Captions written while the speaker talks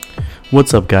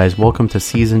What's up, guys? Welcome to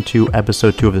Season 2,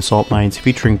 Episode 2 of the Salt Mines,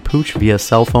 featuring Pooch via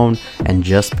cell phone and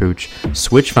just Pooch.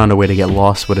 Switch found a way to get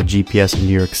lost with a GPS in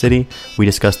New York City. We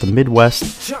discussed the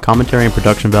Midwest, commentary and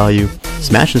production value,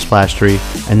 Smash and Splash Tree,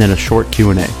 and then a short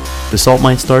Q&A. The Salt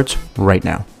Mine starts right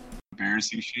now.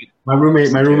 Embarrassing shit. My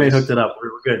roommate hooked it up.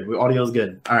 We're good. Audio's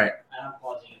good. All right.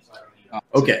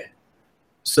 Okay.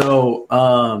 So,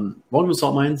 welcome to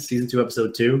Salt Mines, Season 2,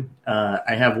 Episode 2.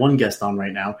 I have one guest on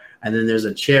right now, and then there's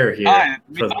a chair here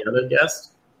for the other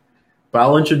guest. But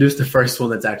I'll introduce the first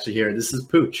one that's actually here. This is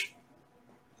Pooch.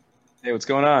 Hey, what's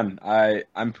going on?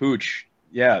 I'm Pooch.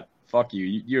 Yeah, fuck you.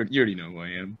 You already know who I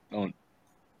am. Don't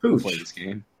play this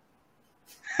game.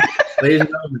 Ladies and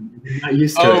gentlemen, you're not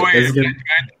used to it. Wait.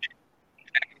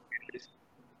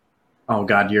 Oh,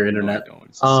 God, your internet. No,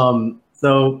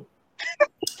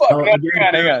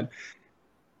 hang on.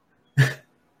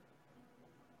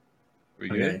 Are you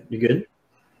good? You good?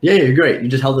 Yeah, you're great. You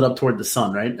just held it up toward the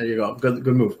sun, right? There you go. Good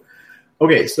move.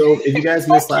 Okay, so if you guys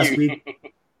missed last week,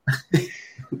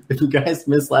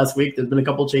 there's been a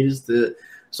couple changes to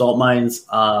Salt Mines,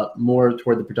 more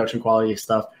toward the production quality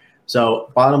stuff.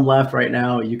 So bottom left right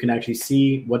now, you can actually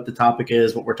see what the topic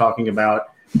is, what we're talking about,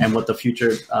 and what the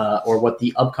future or what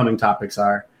the upcoming topics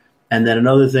are. And then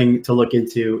another thing to look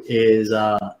into is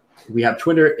we have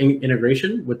Twitter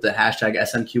integration with the hashtag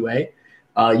SMQA.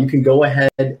 You can go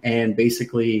ahead and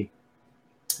basically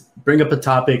bring up a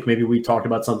topic. Maybe we talked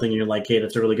about something and you're like, hey,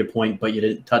 that's a really good point, but you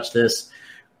didn't touch this.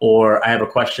 Or I have a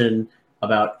question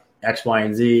about X, Y,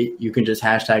 and Z. You can just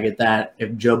hashtag it that.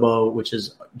 If Jobo, which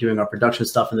is doing our production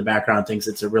stuff in the background, thinks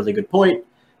it's a really good point,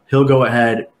 he'll go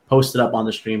ahead, post it up on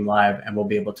the stream live, and we'll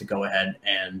be able to go ahead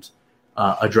and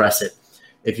address it.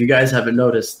 If you guys haven't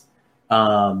noticed,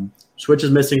 Switch is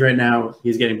missing right now.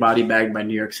 He's getting body bagged by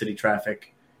New York City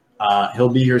traffic. He'll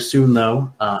be here soon,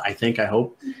 though, I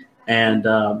hope. And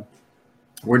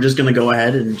we're just going to go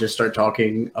ahead and just start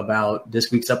talking about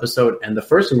this week's episode. And the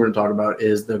first thing we're going to talk about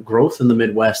is the growth in the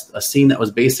Midwest, a scene that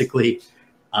was basically,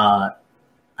 I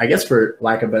guess for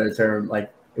lack of a better term,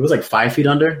 like it was like 5 feet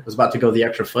under. It was about to go the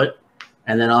extra foot.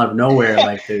 And then out of nowhere,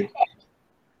 like a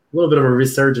little bit of a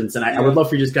resurgence. And I would love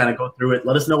for you to just kind of go through it.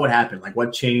 Let us know what happened. Like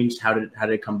what changed? How did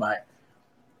it come by?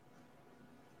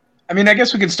 I mean, I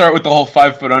guess we could start with the whole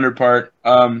 5 foot under part,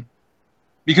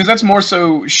 because that's more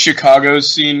so Chicago's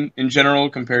scene in general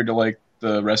compared to like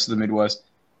the rest of the Midwest.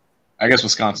 I guess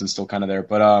Wisconsin's still kind of there,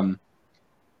 but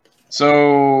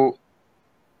so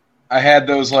I had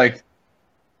those like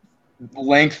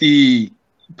lengthy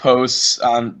posts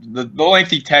on the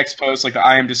lengthy text posts, like the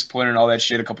I am disappointed and all that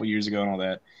shit a couple years ago and all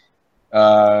that.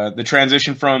 The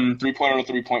transition from 3.0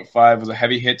 to 3.5 was a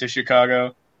heavy hit to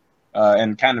Chicago,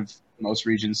 and kind of most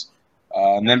regions.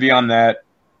 And then beyond that,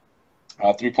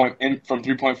 from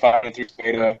 3.5 to 3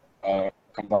 beta,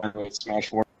 combined with Smash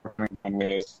 4, combined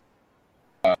with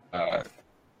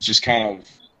just kind of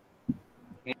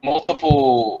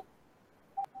multiple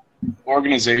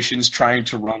organizations trying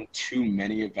to run too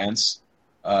many events,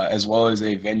 as well as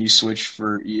a venue switch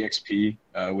for EXP,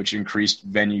 which increased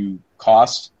venue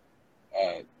cost,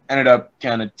 ended up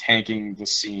kind of tanking the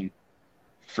scene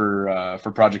for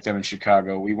Project M in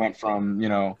Chicago. We went from,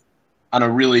 on a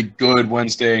really good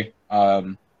Wednesday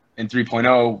in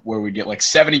 3.0 where we'd get like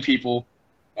 70 people.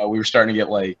 We were starting to get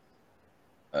like,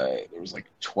 there was like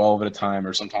 12 at a time,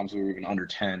 or sometimes we were even under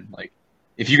 10. Like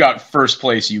if you got first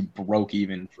place, you broke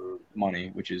even for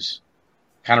money, which is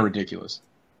kind of ridiculous.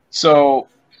 So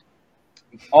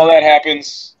all that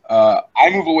happens. I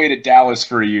move away to Dallas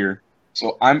for a year.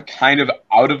 So I'm kind of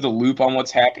out of the loop on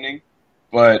what's happening.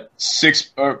 But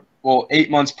 8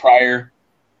 months prior,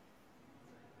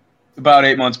 about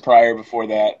 8 months prior before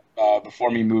that, before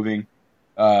me moving,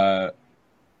 a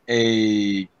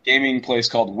gaming place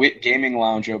called Wit Gaming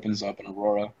Lounge opens up in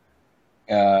Aurora,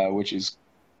 which is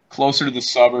closer to the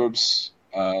suburbs,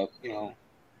 and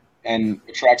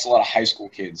attracts a lot of high school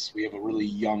kids. We have a really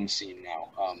young scene now.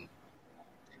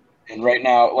 And right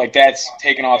now, like that's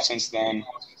taken off since then.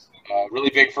 Really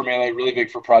big for Melee, really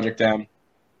big for Project M.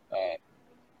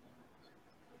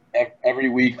 Every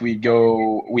week we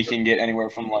can get anywhere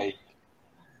from like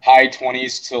high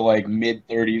 20s to like mid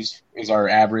 30s is our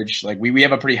average. Like we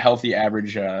have a pretty healthy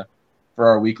average for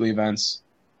our weekly events,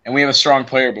 and we have a strong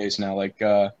player base now. Like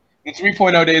in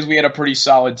 3.0 days, we had a pretty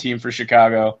solid team for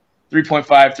Chicago. 3.5,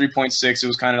 3.6, it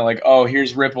was kind of like, oh,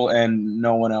 here's Ripple and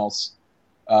no one else.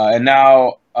 And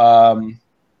now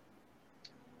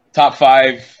top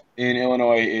 5 in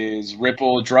Illinois is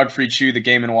Ripple, Drug Free Chew, The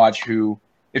Game & Watch, who,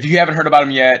 if you haven't heard about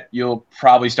him yet, you'll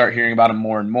probably start hearing about him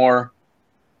more and more.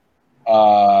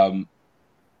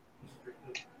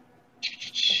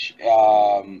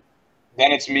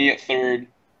 Then it's me at third.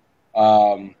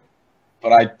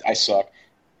 But I suck.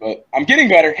 But I'm getting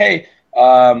better. Hey,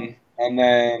 and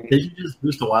then Did you just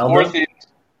boost the Wild? fourth is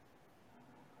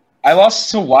I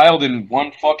lost to Wild in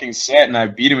one fucking set, and I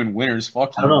beat him in winners.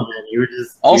 Fuck I you. don't know, man. You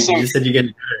Also- just said you're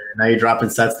getting better, and now you're dropping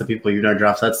sets to people you don't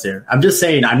drop sets to. I'm just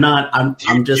saying. I'm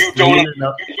just. You don't-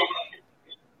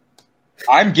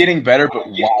 I'm getting better, but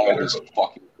Wild is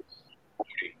fucking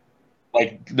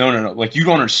like no. Like you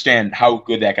don't understand how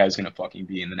good that guy's gonna fucking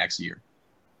be in the next year.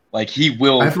 Like he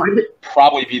will I find it.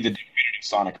 probably be the definitive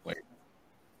Sonic player.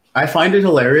 I find it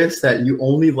hilarious that you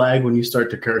only lag when you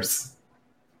start to curse.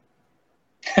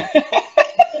 As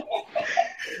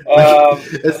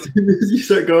soon as you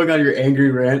start going on your angry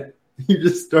rant, you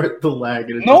just start to lag.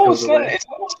 And It's not an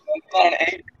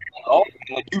angry at all.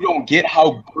 Like you don't get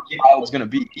how good Wild's gonna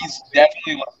be. He's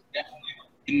definitely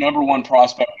the number one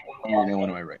prospect player in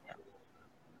Illinois right now.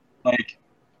 Like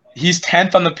he's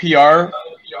 10th on the PR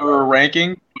for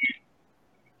ranking.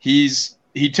 He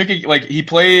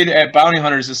played at Bounty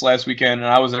Hunters this last weekend, and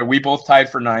I was there. We both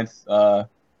tied for 9th, the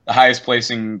highest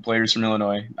placing players from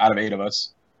Illinois out of 8 of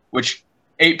us. Which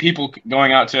 8 people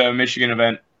going out to a Michigan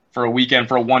event for a weekend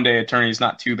for a one-day attorney is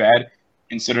not too bad,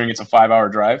 considering it's a 5-hour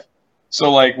drive.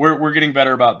 So like we're getting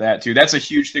better about that too. That's a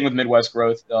huge thing with Midwest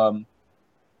growth.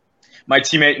 My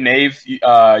teammate Nave,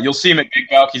 you'll see him at Big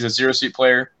Balk. He's a 0-seat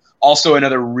player. Also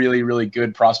another really, really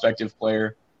good prospective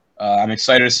player. I'm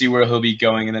excited to see where he'll be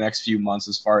going in the next few months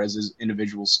as far as his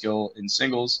individual skill in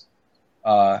singles.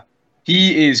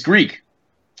 He is Greek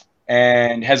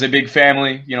and has a big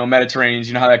family, Mediterraneans,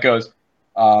 you know how that goes.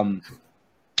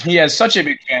 He has such a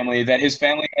big family that his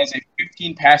family has a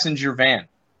 15-passenger van.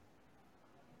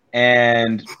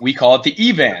 And we call it the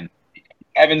E-van,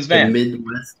 Evan's van. The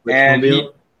Midwest and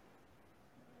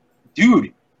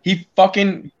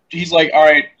he's like, all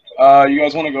right, you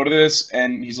guys want to go to this?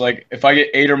 And he's like, if I get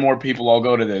 8 or more people, I'll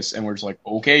go to this. And we're just like,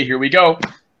 okay, here we go.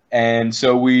 And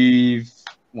so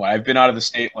I've been out of the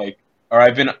state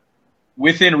I've been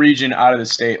within region out of the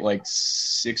state like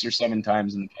 6 or 7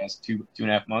 times in the past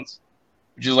 2.5 months,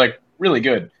 which is like really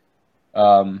good.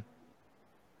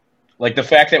 Like the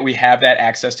fact that we have that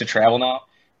access to travel now,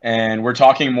 and we're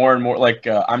talking more and more.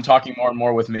 I'm talking more and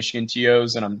more with Michigan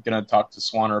TOs, and I'm gonna talk to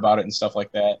Swanner about it and stuff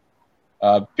like that.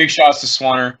 Big shouts to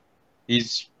Swanner.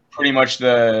 He's pretty much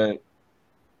the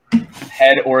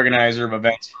head organizer of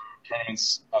events for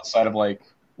tournaments outside of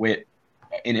WIT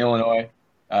in Illinois.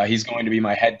 He's going to be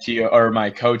my head TO or my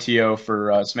co-TO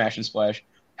for Smash and Splash.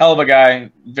 Hell of a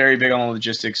guy, very big on the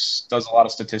logistics, does a lot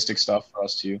of statistic stuff for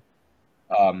us too.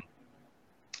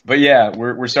 But yeah,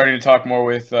 we're starting to talk more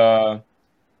with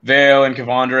Vale and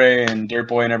Kavandre and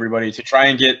Dirtboy and everybody to try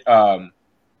and get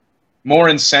more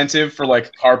incentive for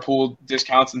carpool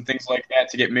discounts and things like that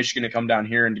to get Michigan to come down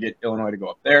here and to get Illinois to go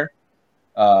up there.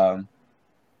 The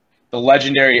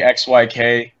legendary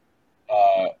XYK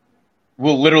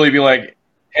will literally be like,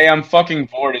 hey, I'm fucking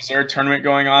bored. Is there a tournament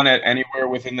going on at anywhere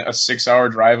within a 6-hour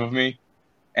drive of me?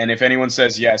 And if anyone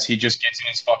says yes, he just gets in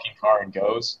his fucking car and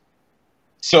goes.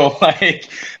 So,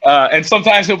 and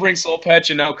sometimes he'll bring Soul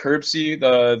Patch and now Curbsy,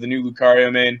 the new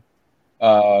Lucario main,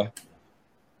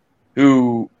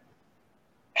 who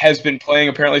has been playing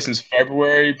apparently since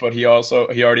February, but he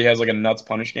already has a nuts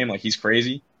punish game. He's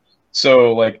crazy.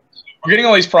 So, we're getting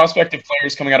all these prospective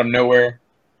players coming out of nowhere,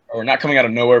 or not coming out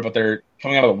of nowhere, but they're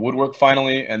coming out of the woodwork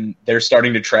finally, and they're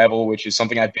starting to travel, which is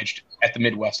something I've bitched at the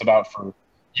Midwest about for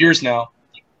years now.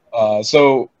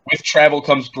 So with travel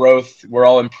comes growth. We're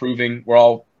all improving. We're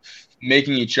all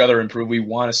making each other improve. We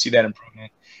want to see that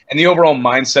improvement. And the overall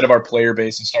mindset of our player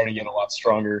base is starting to get a lot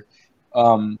stronger.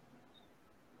 I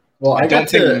don't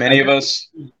think many of us...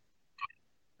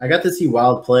 I got to see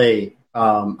Wild play,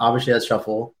 obviously at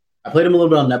Shuffle. I played him a little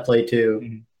bit on net play too,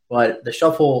 mm-hmm. But the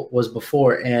Shuffle was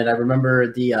before, and I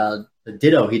remember the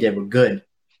Ditto he did were good,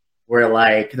 where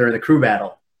they're in the crew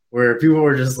battle. Where people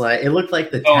were just it looked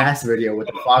like the TAS video with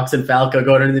the Fox and Falco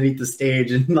going underneath the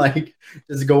stage and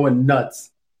just going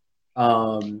nuts.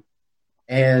 And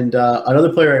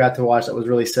another player I got to watch that was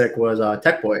really sick was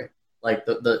Tech Boy,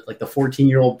 the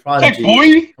 14-year-old prodigy. Tech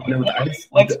Boy,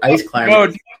 with the ice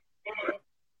climber.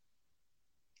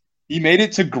 He made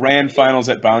it to grand finals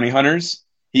at Bounty Hunters.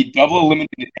 He double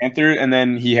eliminated Panther, and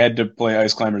then he had to play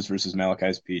Ice Climbers versus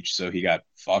Malachi's Peach, so he got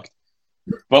fucked.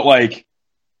 But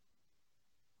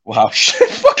wow, shit,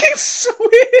 fucking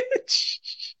Switch.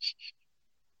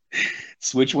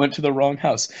 Switch went to the wrong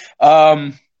house.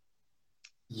 Yeah.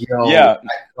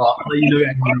 I'll let you know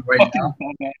right now.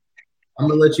 I'm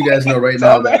gonna let you guys know right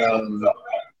now that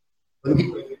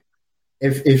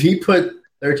if he put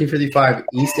 1355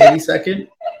 East 82nd,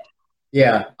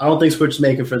 Yeah, I don't think Switch's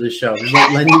making for this show. Just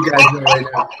letting you guys know right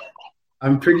now.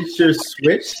 I'm pretty sure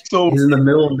Switch is in the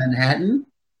middle of Manhattan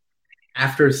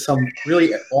after some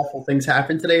really awful things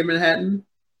happened today in Manhattan.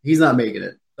 He's not making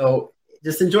it. So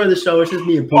just enjoy the show. It's just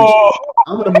me and Pooch.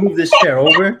 I'm going to move this chair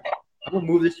over.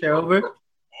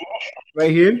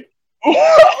 Right here.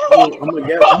 I'm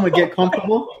gonna get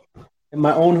comfortable in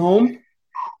my own home.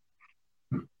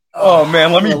 Oh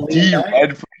man, let me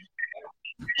de-red.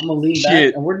 I'm gonna lean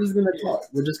back, and we're just gonna talk.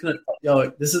 Yo,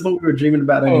 this is what we were dreaming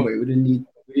about anyway. We didn't need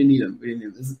him.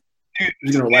 We're just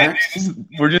gonna relax.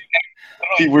 We're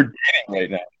dating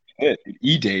right now.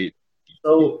 E-date.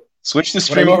 So switch the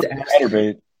stream over to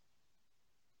Chatterbait.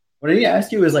 What I need to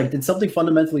ask you is, like, did something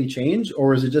fundamentally change,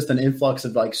 or is it just an influx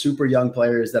of like super young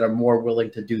players that are more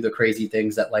willing to do the crazy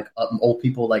things that like old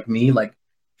people like me, like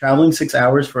traveling 6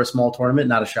 hours for a small tournament?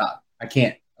 Not a shot. I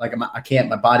can't. Like, I can't.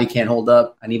 My body can't hold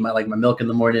up. I need my milk in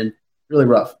the morning. Really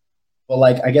rough. But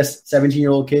like, I guess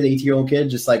 17-year-old kid, 18-year-old kid,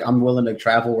 just like, I'm willing to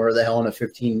travel where the hell in a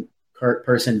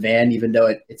 15-person van, even though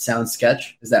it sounds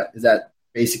sketch. Is that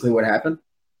basically what happened?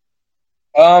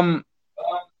 Well.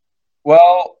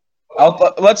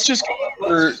 Let's go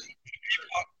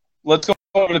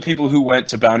over the people who went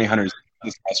to Bounty Hunters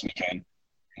this past weekend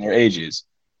and their ages.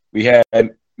 We had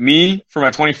me for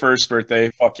my 21st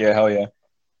birthday. Fuck yeah, hell yeah.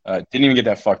 Didn't even get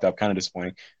that fucked up. Kind of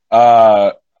disappointing.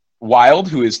 Wild,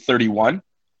 who is 31.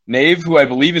 Nave, who I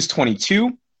believe is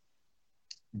 22.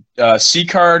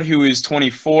 C-Card, who is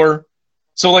 24.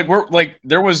 So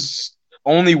there was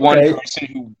only one person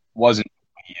who wasn't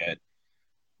yet.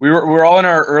 We're all in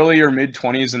our early or mid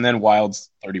 20s, and then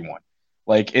Wild's 31.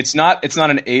 Like, it's not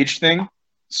an age thing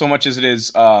so much as it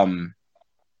is. I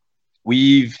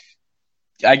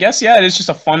guess, yeah, it is just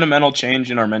a fundamental change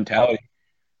in our mentality.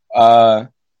 For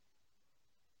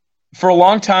a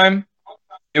long time,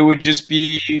 it would just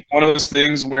be one of those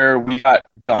things where we got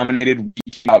dominated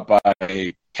out by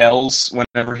Kells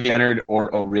whenever he entered,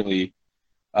 or Ripple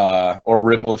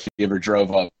if he ever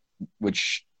drove up,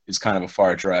 which is kind of a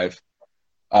far drive.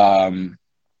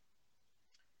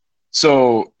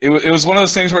 So it was one of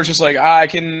those things where it's just like, I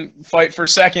can fight for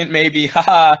second, maybe,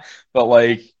 haha, but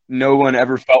like no one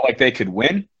ever felt like they could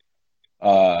win.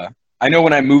 I know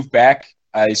when I moved back,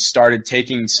 I started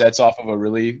taking sets off of a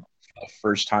really for the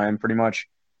first time, pretty much.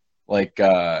 Like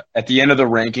at the end of the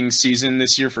ranking season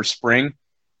this year for spring,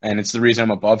 and it's the reason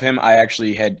I'm above him. I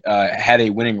actually had a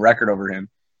winning record over him,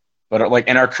 but like,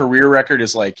 and our career record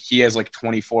is like he has like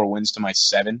 24 wins to my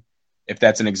 7. If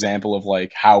that's an example of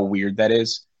like how weird that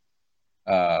is.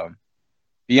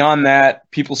 Beyond that,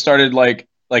 people started like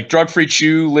Drug Free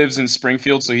Chew lives in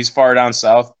Springfield, so he's far down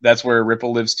south. That's where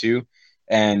Ripple lives too.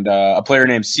 And a player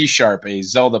named C Sharp, a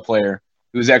Zelda player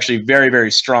who's actually very,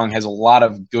 very strong, has a lot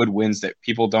of good wins that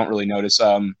people don't really notice.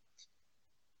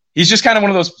 He's just kind of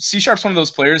one of those. C Sharp's one of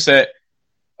those players that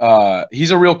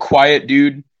he's a real quiet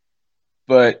dude,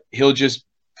 but he'll just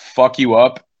fuck you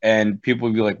up, and people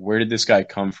will be like, "Where did this guy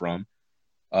come from?"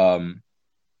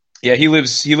 Yeah, he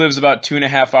lives about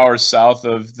 2.5 hours south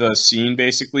of the scene,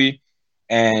 basically,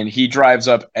 and he drives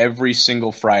up every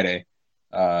single Friday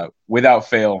without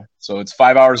fail. So it's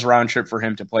 5 hours round trip for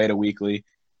him to play at a weekly,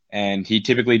 and he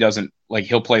typically doesn't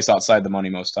he'll place outside the money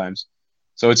most times.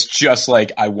 So it's just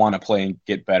like, I want to play and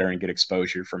get better and get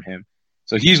exposure from him.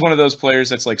 So he's one of those players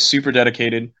that's like super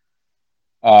dedicated.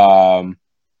 Other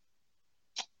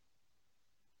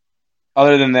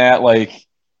than that, like,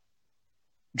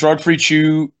 Drug Free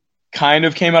Chew kind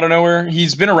of came out of nowhere.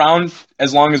 He's been around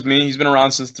as long as me. He's been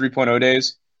around since 3.0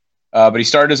 days. But he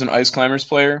started as an Ice Climbers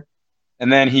player,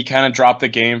 and then he kind of dropped the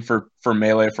game for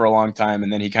Melee for a long time,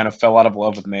 and then he kind of fell out of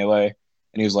love with Melee,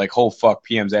 and he was like, oh, fuck,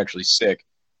 PM's actually sick,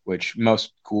 which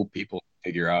most cool people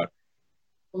figure out.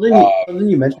 Something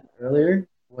you mentioned earlier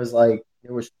was, like,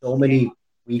 there were so many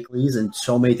weeklies and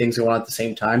so many things going on at the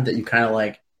same time that you kind of,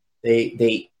 like,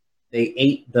 they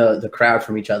ate the crowd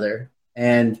from each other.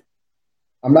 And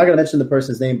I'm not going to mention the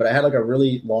person's name, but I had like a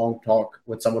really long talk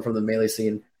with someone from the Melee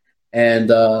scene, and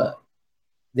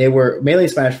they were Melee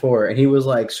Smash 4, and he was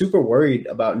like super worried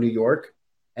about New York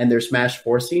and their Smash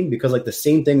 4 scene, because like the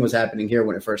same thing was happening here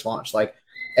when it first launched. Like,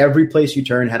 every place you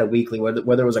turn had a weekly,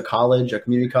 whether it was a college, a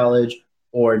community college,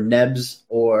 or Nebs,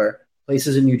 or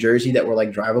places in New Jersey that were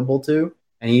like drivable to.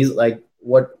 And he's like,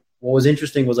 what was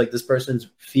interesting was like this person's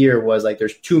fear was like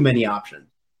there's too many options.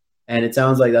 And it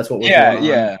sounds like that's what was going on.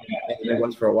 Yeah. It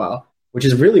was for a while, which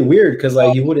is really weird because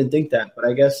like you wouldn't think that, but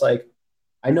I guess like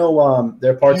I know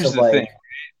there are parts of like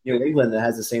New England that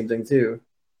has the same thing too.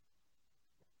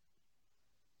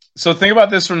 So think about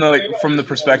this from the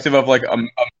perspective of like a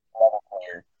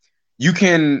player. You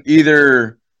can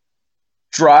either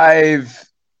drive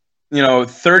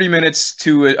 30 minutes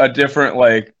to a different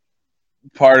like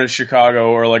part of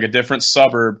Chicago or like a different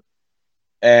suburb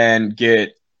and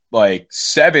get like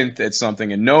seventh at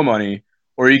something and no money,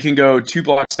 or you can go 2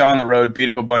 blocks down the road,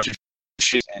 beat a bunch of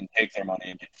shit and take their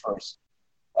money and get first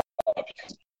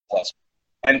because plus.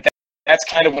 And that's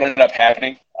kind of what ended up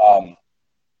happening.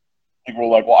 People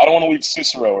were like, "Well, I don't want to leave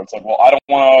Cicero." Or it's like, "Well, I don't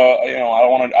want to,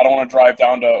 I don't want to drive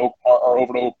down to Oak Park or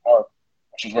over to Oak Park,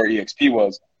 which is where EXP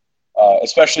was."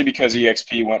 Especially because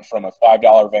EXP went from a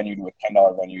 $5 venue to a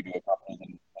 $10 venue to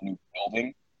a new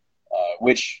building,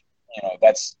 which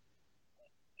that's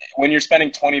when you're spending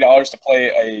 $20 to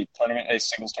play a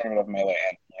singles tournament of Melee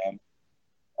and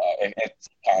PM. It's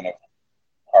kind of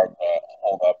hard to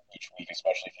hold up each week,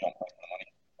 especially if you don't play for the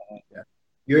money. Yeah.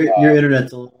 Your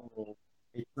internet's a little.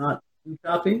 It's not too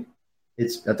choppy.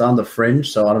 It's on the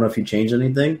fringe, so I don't know if you changed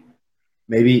anything.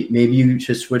 Maybe you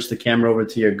should switch the camera over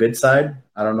to your good side.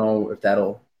 I don't know if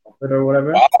that'll help it or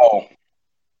whatever. Wow.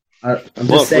 I'm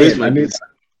just saying.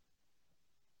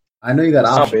 I know you got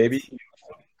options, baby.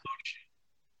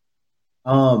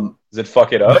 Does it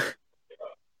fuck it up?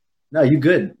 No, you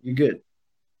good. You good.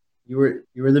 You were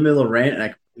in the middle of a rant, and I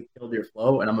completely killed your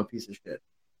flow, and I'm a piece of shit.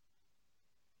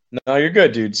 No, you're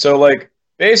good, dude. So, like,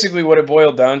 basically what it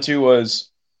boiled down to was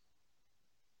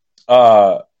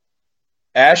Ash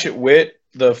at Wit,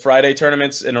 the Friday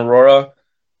tournaments in Aurora,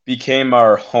 became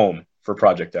our home for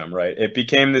Project M, right? It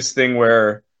became this thing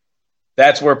where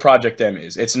that's where Project M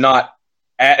is. It's not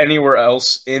anywhere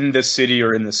else in the city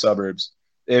or in the suburbs.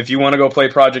 If you want to go play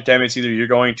Project M, it's either you're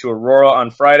going to Aurora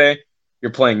on Friday,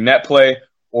 you're playing net play,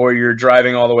 or you're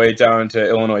driving all the way down to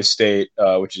Illinois State,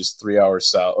 which is 3 hours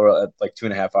south, or like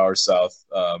 2.5 hours south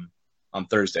on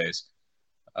Thursdays,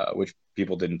 which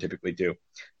people didn't typically do.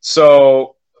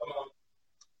 So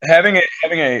having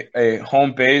a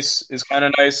home base is kind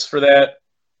of nice for that.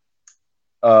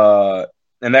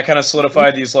 And that kind of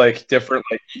solidified these like different,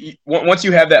 like once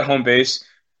you have that home base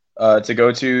to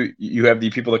go to, you have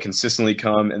the people that consistently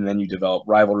come, and then you develop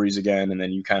rivalries again, and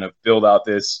then you kind of build out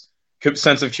this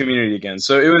sense of community again.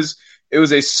 So it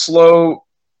was a slow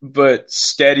but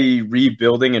steady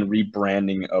rebuilding and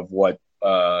rebranding of what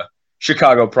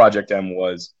Chicago Project M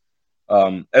was.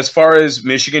 As far as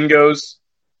Michigan goes,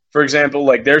 for example,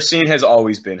 like their scene has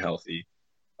always been healthy.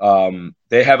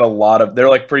 They have they're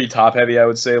like pretty top heavy, I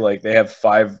would say. Like they have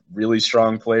 5 really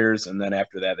strong players, and then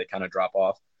after that they kind of drop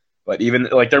off. But even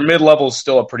like their mid-level is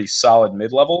still a pretty solid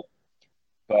mid-level.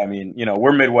 But I mean,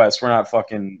 we're Midwest. We're not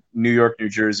fucking New York, New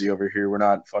Jersey over here. We're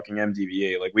not fucking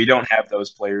MDVA. Like we don't have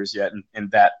those players yet in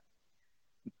that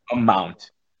amount.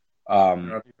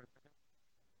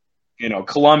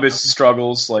 Columbus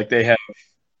struggles. Like they have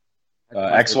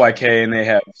XYK and they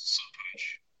have.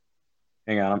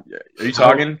 Hang on, are you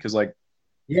talking? Because like,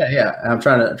 yeah, I'm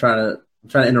trying to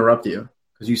interrupt you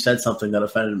because you said something that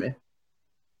offended me.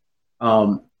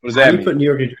 What does that mean? You put New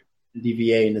York and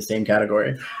DVA in the same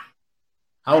category?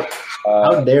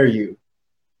 How dare you?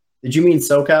 Did you mean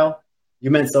SoCal? You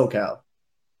meant SoCal.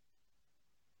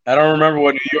 I don't remember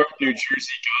what New York, New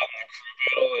Jersey got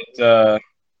in the crew battle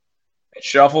at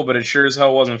Shuffle, but it sure as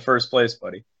hell wasn't first place,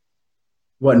 buddy.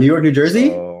 What, New York, New Jersey?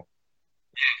 So,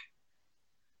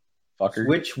 fucker.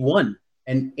 Which one?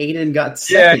 And Aiden got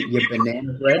second, you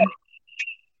banana bread.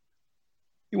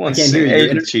 You want to say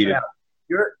Aiden cheated.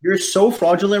 You're so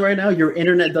fraudulent right now, your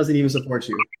internet doesn't even support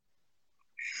you.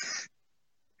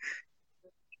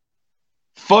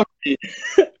 Fuck me.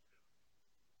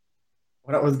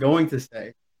 What I was going to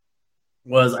say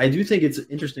was I do think it's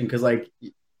interesting because like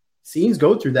scenes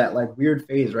go through that like weird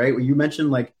phase, right? Where you mentioned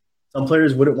like some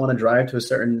players wouldn't want to drive to a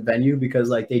certain venue because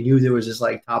like they knew there was this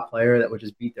like top player that would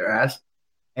just beat their ass.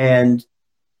 And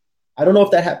I don't know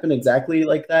if that happened exactly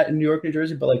like that in New York, New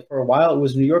Jersey, but like for a while it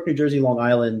was New York, New Jersey, Long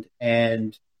Island,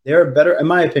 and they're better, in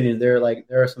my opinion. There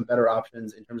are some better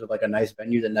options in terms of like a nice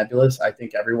venue than Nebulous. I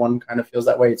think everyone kind of feels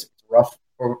that way. It's rough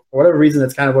for whatever reason.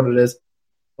 That's kind of what it is.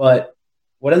 But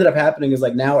what ended up happening is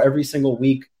like now every single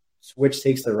week, Switch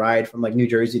takes the ride from like New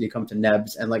Jersey to come to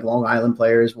Nebs, and like Long Island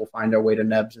players will find their way to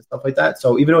Nebs and stuff like that.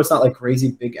 So even though it's not like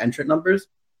crazy big entrant numbers,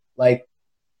 like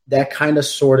that kind of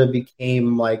sort of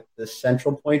became like the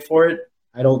central point for it.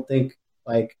 I don't think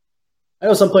like I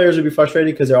know some players would be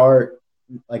frustrated because there are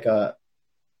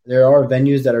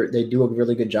venues that they do a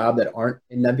really good job that aren't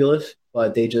in Nebulous,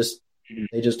 but they just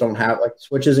don't have like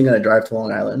Switch isn't going to drive to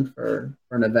Long Island for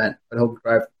an event, but he'll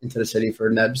drive into the city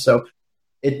for Nebs. So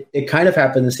it kind of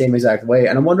happened the same exact way.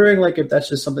 And I'm wondering like if that's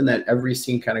just something that every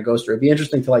scene kind of goes through. It'd be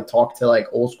interesting to like talk to like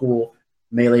old school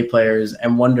Melee players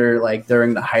and wonder like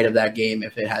during the height of that game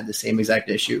if it had the same exact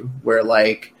issue where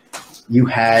like you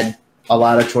had a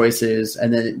lot of choices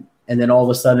and and then all of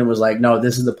a sudden it was like, no,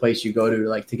 this is the place you go to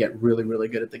like to get really, really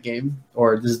good at the game,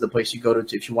 or this is the place you go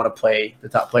to if you want to play the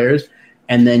top players,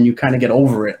 and then you kind of get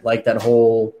over it, like that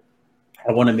whole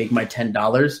I want to make my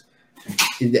 $10.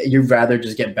 You'd rather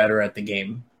just get better at the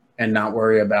game and not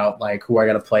worry about like who I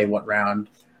got to play what round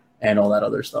and all that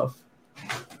other stuff.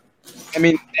 I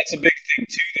mean, that's a big thing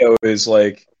too, though, is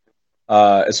like,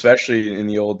 especially in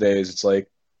the old days, it's like,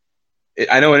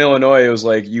 I know in Illinois, it was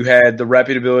like you had the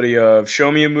reputability of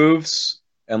show me your moves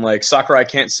and like Sakurai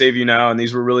can't save you now. And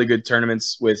these were really good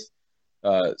tournaments with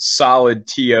solid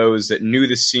TOs that knew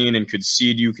the scene and could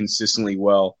seed you consistently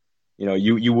well. You know,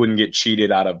 you wouldn't get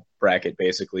cheated out of bracket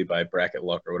basically by bracket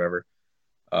luck or whatever.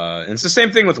 And it's the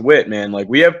same thing with Wit, man. Like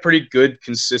we have pretty good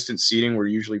consistent seeding. We're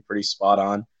usually pretty spot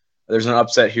on. There's an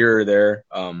upset here or there.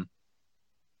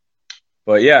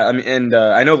 But yeah, I mean, and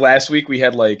I know last week we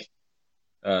had like,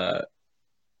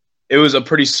 it was a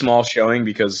pretty small showing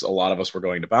because a lot of us were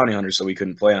going to Bounty Hunters, so we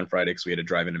couldn't play on Friday because we had to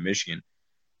drive into Michigan.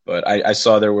 But I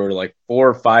saw there were like 4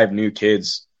 or 5 new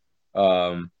kids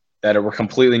that were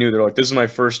completely new. They're like, this is my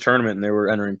first tournament, and they were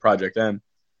entering Project M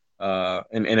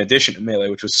in addition to Melee,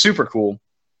 which was super cool.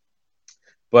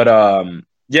 But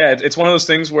yeah, it's one of those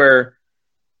things where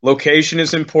location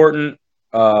is important.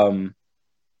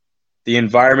 The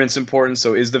environment's important.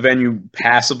 So is the venue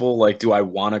passable? Like, do I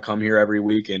want to come here every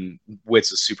week? And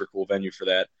Wit's a super cool venue for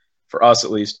that, for us at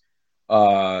least.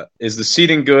 Is the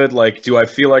seating good? Like, do I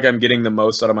feel like I'm getting the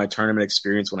most out of my tournament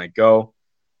experience when I go?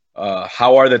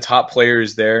 How are the top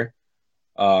players there?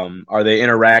 Are they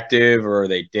interactive or are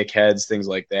they dickheads? Things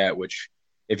like that, which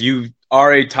if you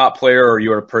are a top player or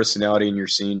you're a personality in your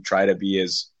scene, try to be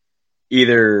as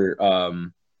either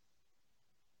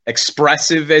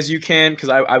expressive as you can, because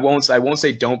I won't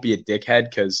say don't be a dickhead,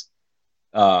 because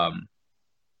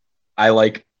I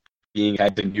like being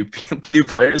had the new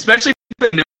players, especially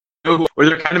the new, where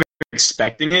they're kind of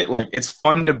expecting it. Like it's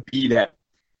fun to be that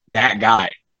guy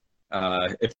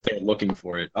if they're looking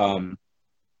for it.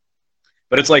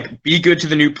 But it's like be good to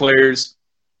the new players,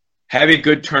 have a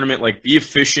good tournament, like be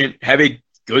efficient, have a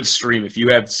good stream. If you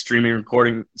have streaming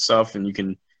recording stuff and you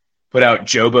can put out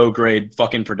Jobo grade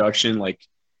fucking production, like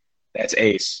that's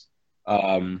ace.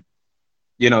 You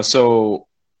know, so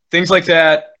things like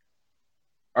that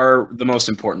are the most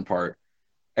important part.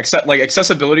 Except like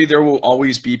accessibility, there will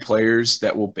always be players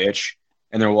that will bitch,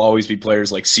 and there will always be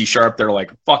players like C Sharp. They're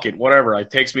like, fuck it, whatever.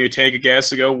 It takes me a tank of gas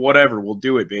to go, whatever, we'll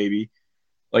do it, baby.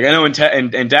 Like I know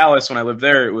in Dallas when I lived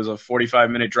there, it was a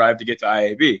 45-minute drive to get to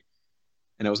IAB,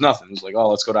 and it was nothing. It was like, oh,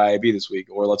 let's go to IAB this week,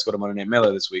 or let's go to Monday Night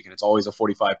Melee this week, and it's always a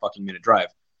 45 fucking minute drive.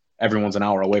 Everyone's an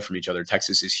hour away from each other.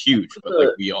 Texas is huge, but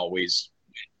like we always,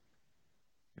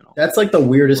 you know, that's like the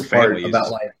weirdest part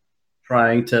about like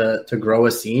trying to grow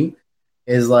a scene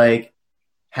is like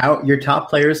how your top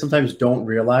players sometimes don't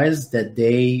realize that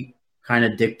they kind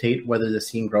of dictate whether the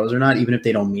scene grows or not, even if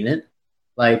they don't mean it.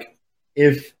 Like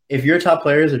if your top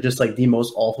players are just like the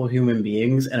most awful human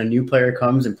beings and a new player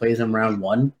comes and plays them round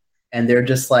 1 and they're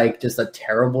just a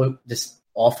terrible, just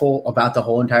awful about the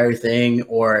whole entire thing,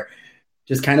 or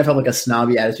just kind of have like a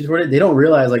snobby attitude toward it, they don't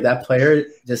realize like that player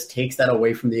just takes that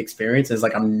away from the experience. And it's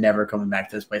like, I'm never coming back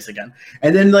to this place again.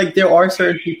 And then like there are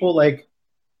certain people like,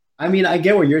 I mean, I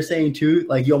get what you're saying too.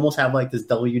 Like you almost have like this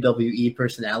WWE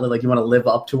personality. Like you want to live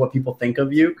up to what people think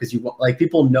of you because you like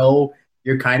people know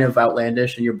you're kind of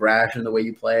outlandish and you're brash in the way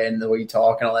you play and the way you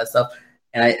talk and all that stuff.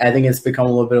 And I think it's become a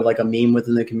little bit of like a meme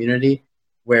within the community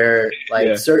where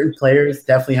like certain players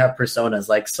definitely have personas.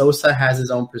 Like Sosa has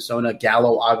his own persona.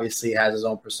 Gallo obviously has his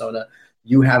own persona.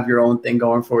 You have your own thing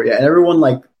going for you. And everyone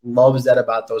like loves that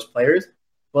about those players.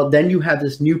 But then you have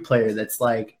this new player that's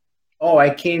like, oh,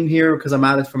 I came here because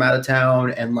I'm from out of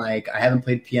town and like I haven't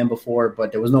played PM before,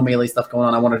 but there was no melee stuff going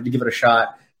on. I wanted to give it a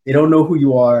shot. They don't know who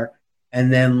you are.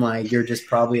 And then like you're just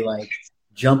probably like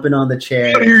jumping on the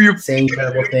chair, saying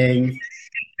terrible things.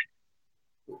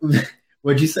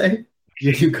 What'd you say?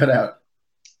 You cut out.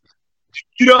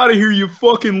 Get out of here, you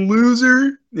fucking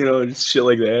loser. You know, just shit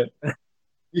like that.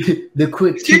 The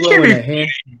quick 2-0 in a hand.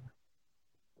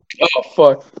 Oh,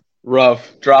 fuck.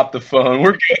 Rough. Drop the phone.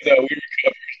 We're good, though. We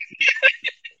recovered.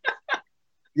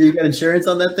 You got insurance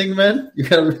on that thing, man? You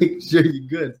got to make sure you're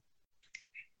good.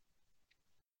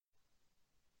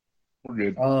 We're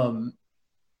good.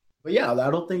 But yeah, I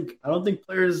don't think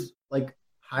players, like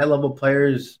high-level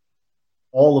players,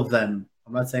 all of them,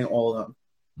 I'm not saying all of them,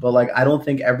 but like I don't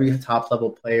think every top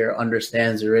level player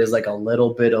understands there is like a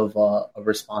little bit of a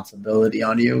responsibility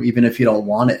on you, even if you don't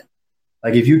want it.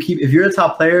 Like if you're a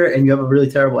top player and you have a really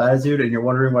terrible attitude and you're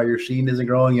wondering why your scene isn't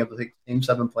growing, you have the same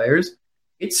 7 players.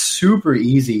 It's super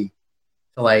easy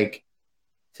to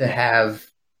have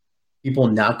people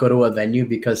not go to a venue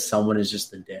because someone is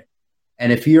just a dick.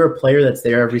 And if you're a player that's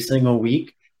there every single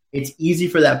week, it's easy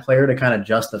for that player to kind of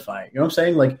justify it. You know what I'm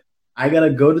saying? Like, I got to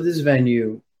go to this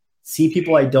venue, see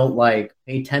people I don't like,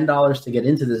 pay $10 to get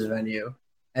into this venue,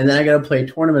 and then I got to play a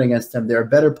tournament against them. They're a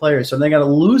better player. So then I got to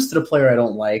lose to the player I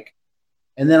don't like.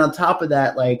 And then on top of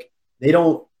that, like, they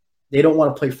don't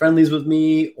want to play friendlies with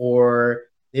me, or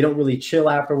they don't really chill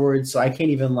afterwards. So I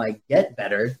can't even like get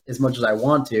better as much as I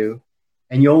want to.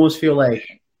 And you almost feel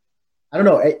like, I don't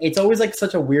know. It's always like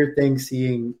such a weird thing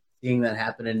seeing that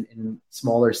happen in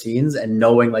smaller scenes and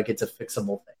knowing like it's a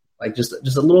fixable thing, like just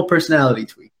a little personality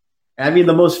tweak. And I mean,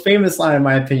 the most famous line, in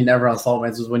my opinion, ever on Salt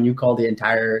Mines was when you called the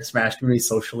entire Smash community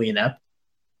socially inept.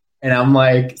 And I'm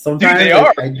like, sometimes Dude, they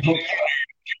like, are. I don't.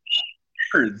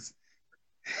 Nerds.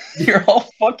 You're all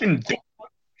fucking.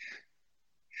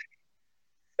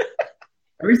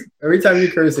 Every time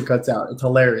you curse, it cuts out. It's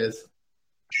hilarious.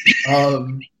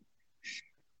 But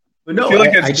no, I feel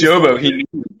like it's Jobo. He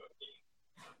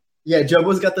Yeah,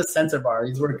 Jobo's got the sensor bar.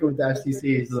 He's working with the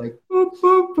FCC. He's like, boop,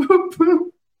 boop,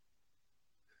 boop,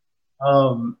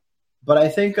 boop. But I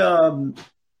think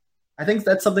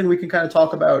that's something we can kind of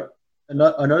talk about.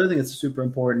 Another thing that's super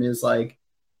important is like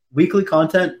weekly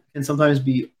content can sometimes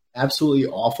be absolutely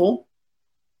awful,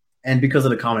 and because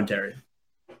of the commentary.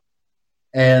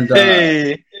 And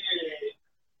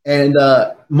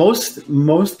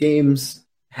most games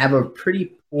have a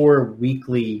pretty poor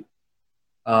weekly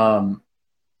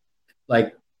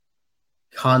like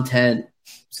content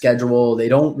schedule. They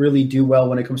don't really do well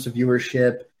when it comes to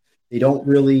viewership. They don't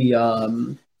really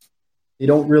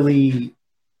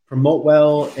promote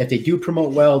well. If they do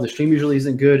promote well, the stream usually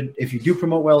isn't good. If you do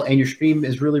promote well and your stream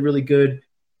is really, really good,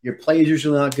 your play is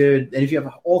usually not good. And if you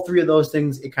have all three of those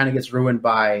things, it kind of gets ruined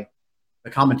by the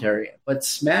commentary. But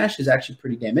Smash is actually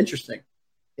pretty damn interesting.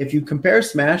 If you compare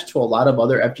Smash to a lot of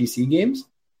other FGC games,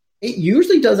 it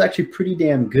usually does actually pretty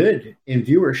damn good in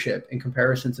viewership in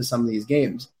comparison to some of these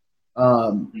games.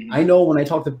 I know when I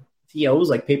talk to TOs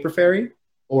like Paper Fairy,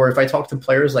 or if I talk to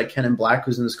players like Ken and Black,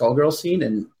 who's in the Skullgirl scene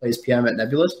and plays PM at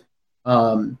Nebulous,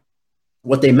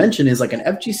 what they mention is like an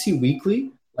FGC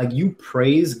weekly, like you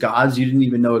praise gods you didn't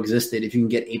even know existed if you can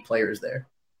get 8 players there.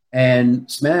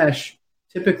 And Smash,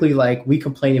 typically, like we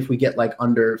complain if we get like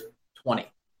under 20.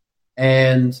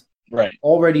 And right.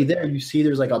 Already there, you see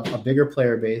there's like a bigger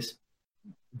player base.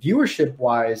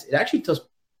 Viewership-wise, it actually does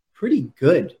pretty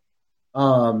good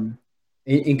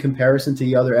in comparison to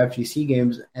the other FGC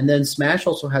games. And then Smash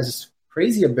also has this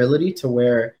crazy ability to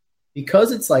where,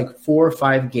 because it's like 4 or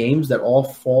 5 games that all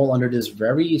fall under this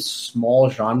very small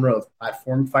genre of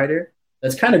platform fighter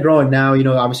that's kind of growing now. You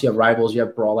know, obviously you have Rivals, you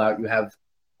have Brawlout, you have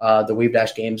the Wave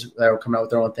Dash games that are coming out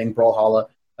with their own thing, Brawlhalla.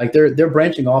 Like they're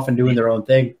branching off and doing their own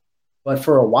thing. But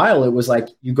for a while, it was like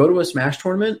you go to a Smash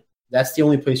tournament, that's the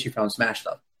only place you found Smash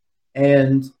stuff.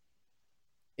 And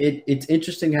it's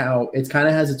interesting how it kind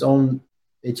of has its own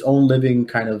living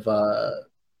kind of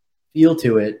feel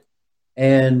to it.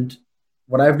 And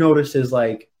what I've noticed is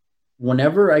like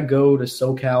whenever I go to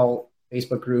SoCal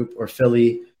Facebook group or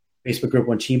Philly Facebook group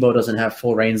when Chibo doesn't have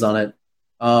full reins on it,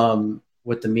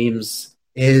 with the memes,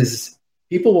 is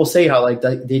people will say how like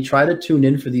they try to tune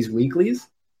in for these weeklies.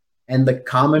 And the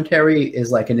commentary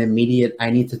is like an immediate, I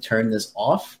need to turn this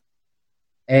off.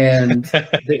 And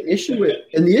the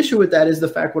issue with that is the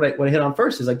fact what I hit on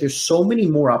first is like there's so many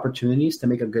more opportunities to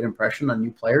make a good impression on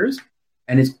new players,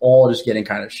 and it's all just getting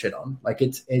kind of shit on. Like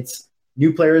it's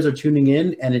new players are tuning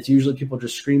in, and it's usually people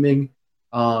just screaming,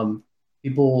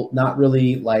 people not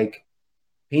really like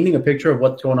painting a picture of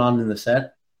what's going on in the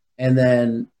set. And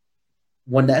then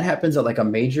when that happens at like a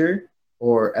major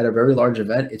or at a very large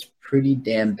event, it's pretty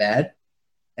damn bad.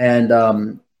 And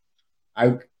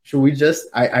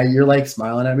you're like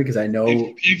smiling at me because I know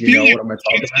you know what I'm going to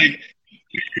talk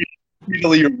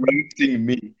about. You're roasting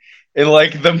me. And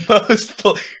like the most,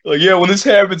 like, yeah, when this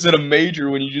happens at a major,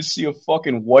 when you just see a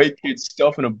fucking white kid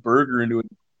stuffing a burger into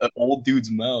an old dude's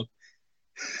mouth.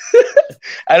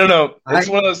 I don't know. It's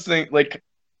one of those things, like,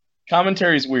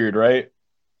 commentary is weird, right?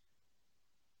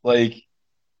 Like,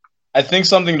 I think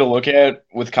something to look at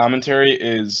with commentary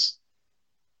is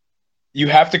you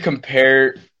have to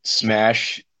compare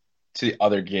Smash to the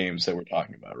other games that we're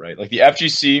talking about, right? Like the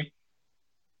FGC,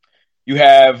 you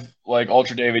have like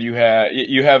Ultra David, you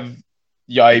have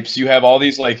Yipes, you have all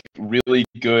these like really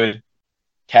good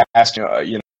cast.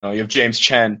 You have James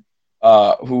Chen,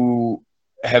 who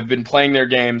have been playing their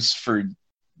games for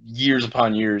years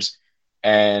upon years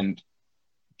and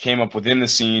came up within the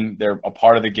scene. They're a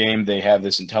part of the game. They have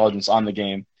this intelligence on the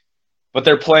game, but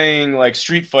they're playing like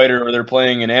Street Fighter or they're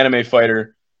playing an anime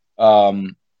fighter.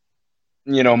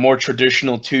 more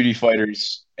traditional 2D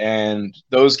fighters, and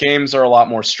those games are a lot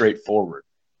more straightforward.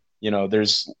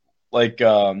 There's like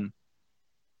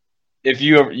if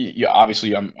you ever,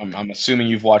 obviously, I'm assuming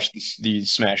you've watched the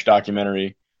Smash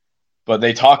documentary, but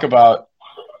they talk about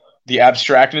the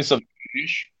abstractness of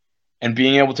Smash and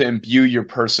being able to imbue your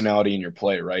personality in your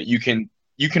play. Right? You can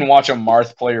watch a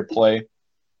Marth player play,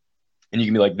 and you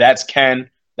can be like, that's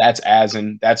Ken, that's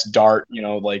Asin, that's Dart.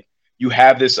 Like you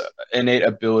have this innate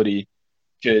ability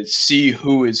to see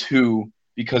who is who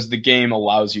because the game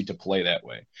allows you to play that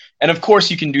way. And of course,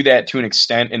 you can do that to an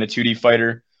extent in a 2D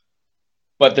fighter,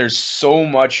 but there's so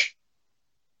much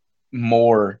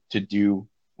more to do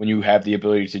when you have the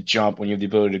ability to jump, when you have the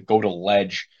ability to go to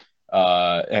ledge,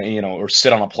 or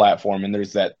sit on a platform, and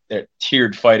there's that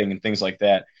tiered fighting and things like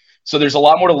that. So there's a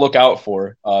lot more to look out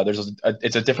for.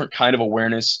 It's a different kind of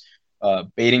awareness.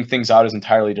 Baiting things out is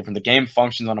entirely different. The game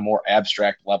functions on a more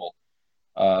abstract level.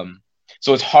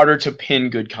 So it's harder to pin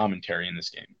good commentary in this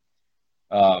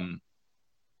game.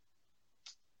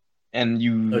 And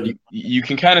you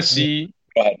can kind of see.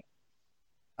 Go ahead.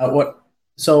 What?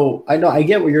 So I know I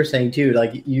get what you're saying too.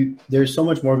 Like there's so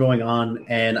much more going on,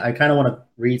 and I kind of want to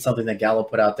read something that Gallo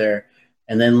put out there,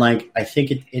 and then like I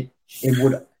think it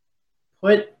would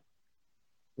put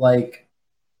like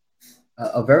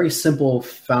a very simple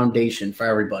foundation for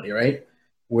everybody, right?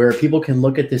 Where people can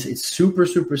look at this. It's super,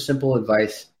 super simple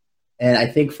advice. And I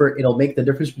think it'll make the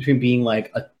difference between being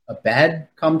like a bad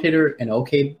commentator, an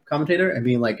okay commentator, and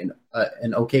being like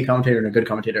an okay commentator and a good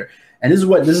commentater. And this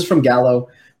is from Gallo,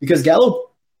 because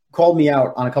Gallo called me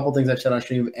out on a couple things I've said on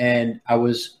stream, and I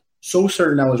was so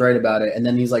certain I was right about it. And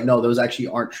then he's like, no, those actually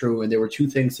aren't true. And there were two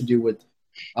things to do with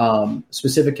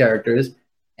specific characters.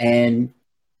 And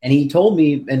he told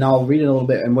me, and I'll read it a little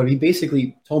bit. And what he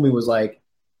basically told me was like,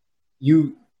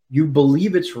 you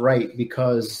believe it's right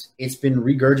because it's been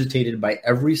regurgitated by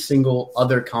every single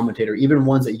other commentator, even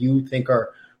ones that you think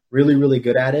are really, really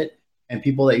good at it, and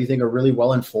people that you think are really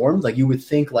well informed. Like you would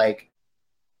think like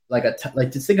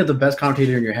just think of the best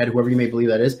commentator in your head, whoever you may believe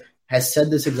that is, has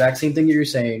said this exact same thing that you're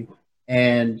saying,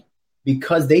 and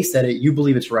because they said it, you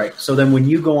believe it's right. So then when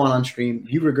you go on stream,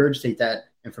 you regurgitate that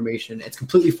information. It's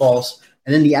completely false,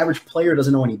 and then the average player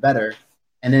doesn't know any better.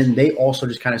 And then they also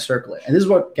just kind of circle it. And this is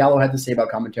what Gallo had to say about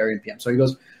commentary and PM. So he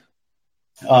goes,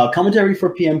 commentary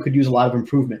for PM could use a lot of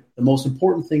improvement. The most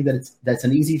important thing that's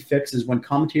an easy fix is when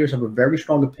commentators have a very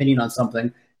strong opinion on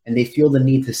something and they feel the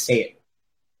need to say it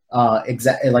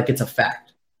exactly like it's a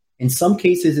fact. In some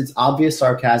cases, it's obvious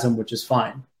sarcasm, which is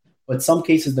fine. But some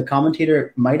cases, the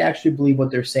commentator might actually believe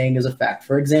what they're saying is a fact.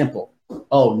 For example,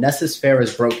 Ness's fair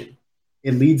is broken.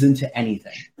 It leads into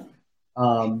anything.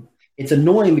 It's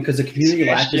annoying because the community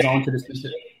latches onto this.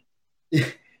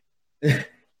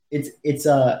 It's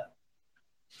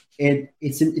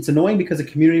annoying because the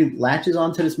community latches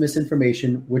onto this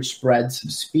misinformation, which spreads.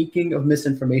 Speaking of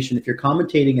misinformation, if you're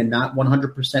commentating and not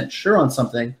 100% sure on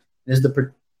something, this is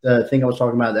the thing I was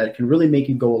talking about that can really make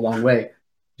you go a long way.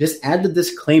 Just add the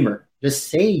disclaimer. Just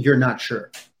say you're not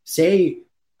sure. Say,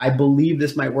 I believe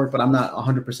this might work, but I'm not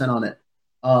 100% on it.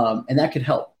 And that could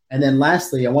help. And then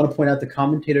lastly, I want to point out the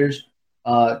commentators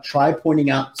try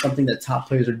pointing out something that top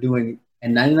players are doing.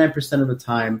 And 99% of the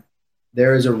time,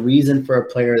 there is a reason for a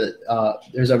player that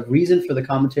there's a reason for the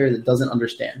commentary that doesn't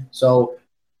understand. So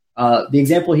the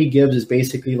example he gives is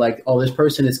basically like, this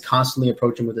person is constantly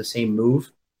approaching with the same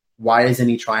move. Why isn't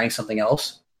he trying something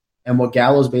else? And what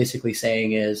Gallo's basically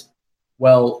saying is,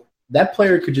 well, that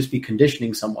player could just be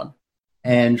conditioning someone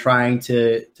and trying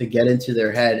to get into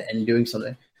their head and doing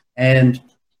something. And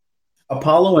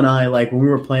Apollo and I, like when we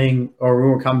were playing or we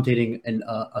were commentating in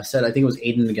a set, I think it was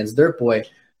Aiden against Dirtboy,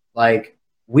 like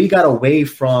we got away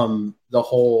from the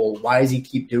whole, why does he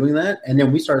keep doing that? And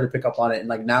then we started to pick up on it. And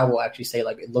like now we'll actually say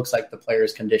like, it looks like the player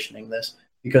is conditioning this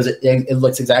because it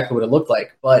looks exactly what it looked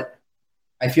like. But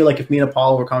I feel like if me and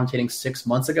Apollo were commentating 6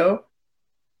 months ago,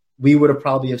 we would have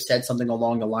probably have said something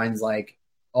along the lines like,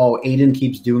 Aiden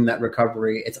keeps doing that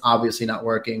recovery. It's obviously not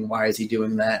working. Why is he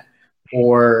doing that?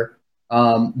 Or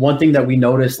one thing that we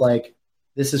noticed, like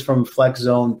this is from Flex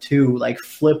Zone 2, like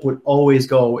Flip would always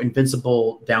go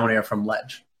invincible down air from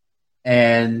ledge.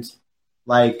 And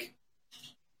like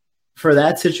for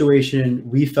that situation,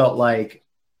 we felt like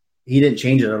he didn't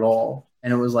change it at all.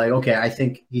 And it was like, okay, I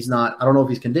think I don't know if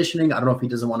he's conditioning. I don't know if he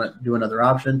doesn't want to do another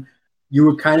option. You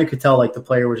would kind of could tell like the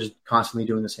player was just constantly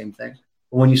doing the same thing.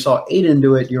 But when you saw Aiden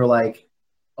do it, you're like,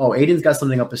 Aiden's got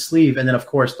something up his sleeve. And then, of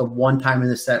course, the one time in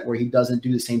the set where he doesn't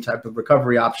do the same type of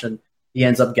recovery option, he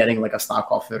ends up getting like a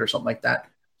stock off it or something like that.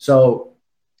 So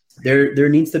there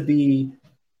needs to be,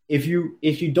 if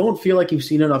you don't feel like you've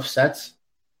seen enough sets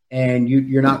and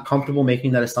you're not comfortable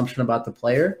making that assumption about the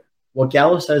player, what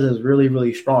Gallo says is really,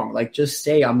 really strong. Like, just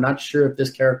say, I'm not sure if this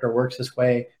character works this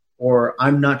way, or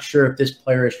I'm not sure if this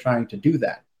player is trying to do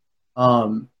that.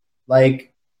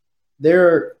 Like,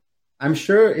 I'm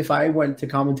sure if I went to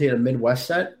commentate a Midwest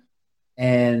set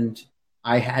and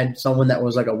I had someone that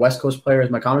was like a West Coast player as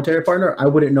my commentary partner, I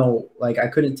wouldn't know. Like, I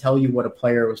couldn't tell you what a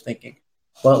player was thinking.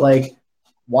 But like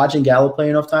watching Gallo play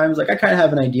enough times, like I kind of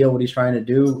have an idea what he's trying to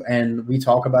do, and we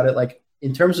talk about it. Like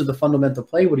in terms of the fundamental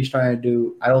play, what he's trying to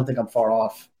do, I don't think I'm far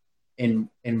off in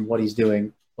what he's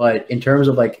doing. But in terms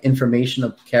of like information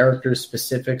of characters,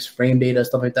 specifics, frame data,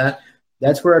 stuff like that,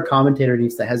 that's where a commentator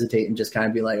needs to hesitate and just kind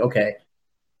of be like, okay,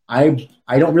 I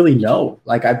don't really know.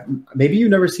 Like maybe you've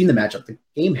never seen the matchup. The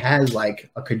game has like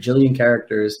a cajillion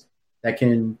characters that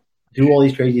can do all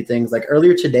these crazy things. Like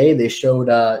earlier today, they showed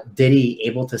Diddy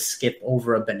able to skip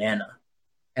over a banana,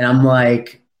 and I'm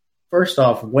like, first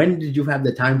off, when did you have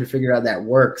the time to figure out that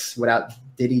works without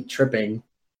Diddy tripping?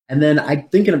 And then I was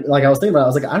thinking about it, I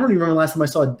was like, I don't even remember the last time I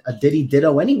saw a Diddy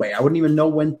Ditto anyway. I wouldn't even know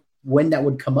when that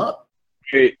would come up.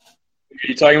 Wait, are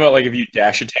you talking about like if you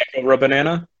dash attack over a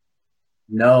banana?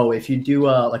 No, if you do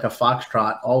like a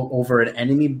foxtrot all over an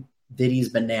enemy Diddy's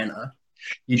banana,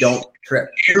 you don't trip.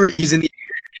 He's in the.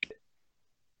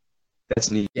 That's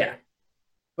neat. Yeah,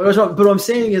 but what I'm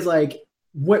saying is like,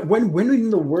 when in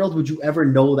the world would you ever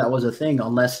know that was a thing?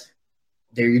 Unless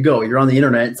there you go, you're on the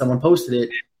internet, someone posted it.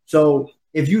 So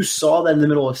if you saw that in the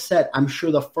middle of a set, I'm sure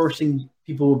the first thing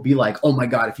people would be like, "Oh my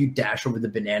god, if you dash over the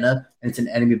banana and it's an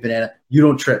enemy banana, you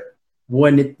don't trip."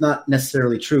 When it's not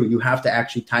necessarily true. You have to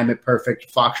actually time it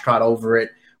perfect, foxtrot over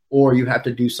it, or you have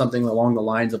to do something along the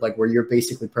lines of like where you're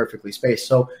basically perfectly spaced.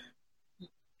 So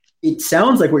it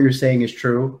sounds like what you're saying is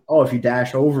true. Oh, if you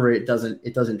dash over it,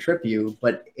 it doesn't trip you,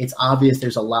 but it's obvious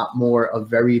there's a lot more of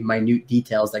very minute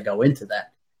details that go into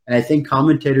that. And I think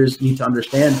commentators need to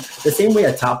understand the same way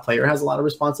a top player has a lot of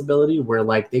responsibility where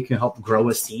like they can help grow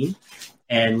a scene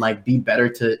and like be better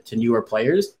to newer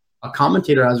players. A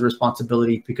commentator has a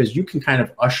responsibility because you can kind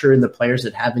of usher in the players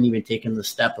that haven't even taken the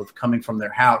step of coming from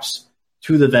their house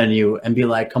to the venue and be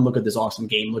like, come look at this awesome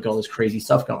game. Look at all this crazy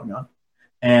stuff going on.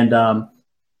 And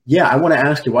yeah, I want to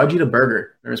ask you, why'd you eat a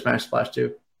burger during Smash Splash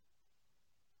 2?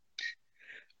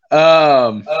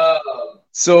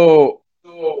 So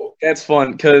that's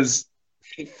fun because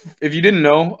if you didn't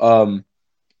know,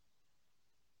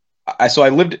 I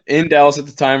lived in Dallas at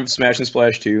the time of Smash and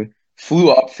Splash 2, flew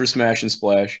up for Smash and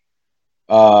Splash.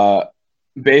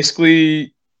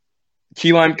 Basically,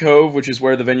 Key Lime Cove, which is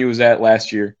where the venue was at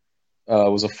last year,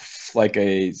 was like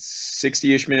a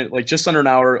 60-ish minute, like just under an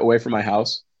hour away from my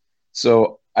house.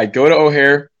 So I go to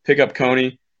O'Hare, pick up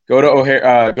Coney, go to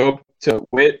O'Hare, go to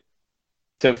Witt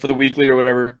for the weekly or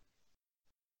whatever.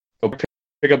 Go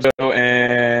pick up Zoe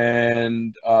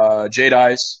and Jade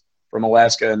Ice from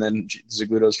Alaska, and then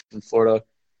Zagludos from Florida.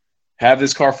 Have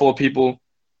this car full of people.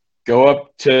 Go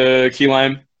up to Key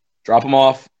Lime, drop them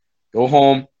off, go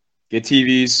home, get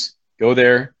TVs, go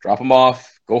there, drop them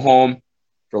off, go home.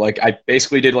 For like, I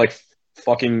basically did like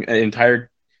fucking I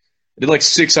did like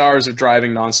 6 hours of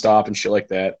driving nonstop and shit like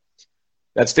that.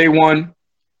 That's day one.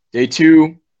 Day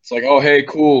two, it's like, oh, hey,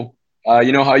 cool.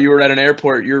 You know how you were at an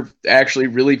airport? You're actually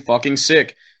really fucking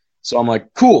sick. So I'm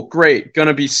like, cool, great.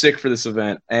 Gonna be sick for this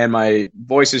event. And my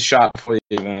voice is shot before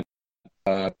the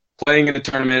event. Playing in a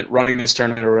tournament, running this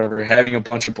tournament or whatever, having a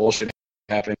bunch of bullshit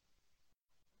happen.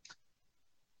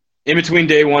 In between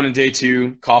day one and day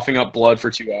two, coughing up blood for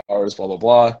 2 hours, blah, blah,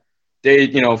 blah.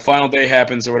 Final day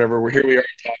happens or whatever. Here we are in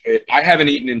top 8. I haven't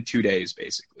eaten in 2 days,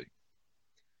 basically.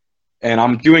 And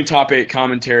I'm doing top 8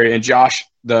 commentary, and Josh,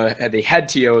 the head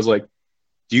TO, is like,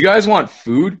 do you guys want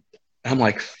food? And I'm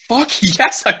like, fuck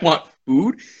yes, I want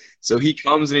food. So he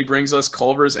comes and he brings us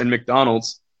Culver's and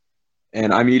McDonald's.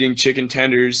 And I'm eating chicken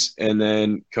tenders, and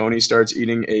then Coney starts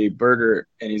eating a burger,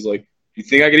 and he's like, you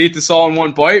think I could eat this all in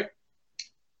one bite?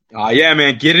 Yeah,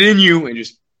 man, get it in you, and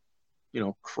just,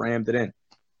 crammed it in.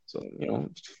 So,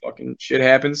 fucking shit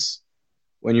happens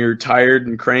when you're tired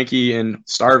and cranky and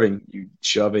starving. You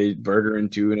shove a burger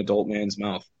into an adult man's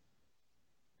mouth.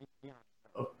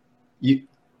 You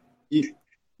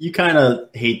kind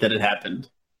of hate that it happened.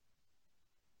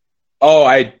 Oh,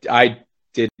 I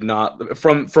did not.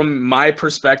 From my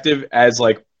perspective, as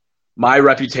like my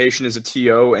reputation as a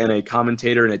TO and a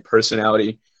commentator and a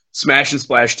personality, Smash and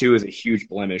Splash 2 is a huge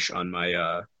blemish on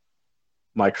my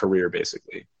my career,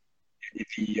 basically.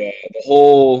 The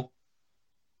whole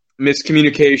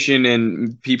miscommunication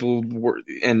and people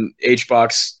and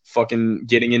HBox fucking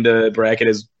getting into bracket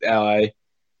as ally,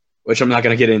 which I'm not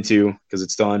going to get into because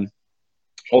it's done.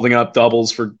 Holding up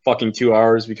doubles for fucking 2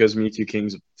 hours because Me Too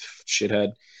King's a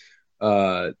shithead.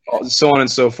 so on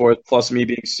and so forth, plus me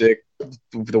being sick,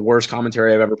 the worst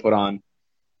commentary I've ever put on.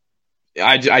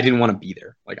 I didn't want to be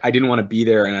there. Like, I didn't want to be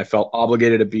there, and I felt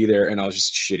obligated to be there, and I was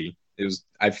just shitty.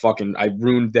 I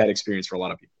ruined that experience for a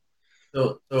lot of people.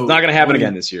 So it's not going to happen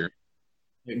again this year.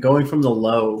 Going from the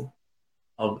low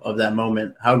of that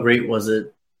moment, how great was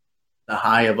it, the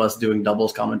high of us doing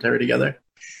doubles commentary together?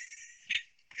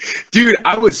 Dude,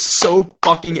 I was so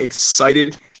fucking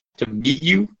excited to meet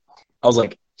you. I was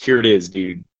like, here it is,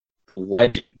 dude.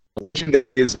 Legend that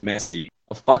is Messi,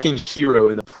 a fucking hero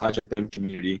in the Project M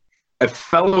community, a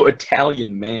fellow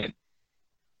Italian man.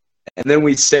 And then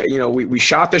we said, we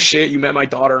shot the shit. You met my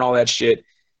daughter and all that shit.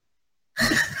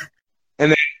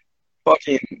 And then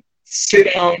fucking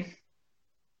sit down,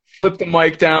 flip the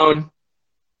mic down,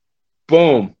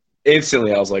 boom.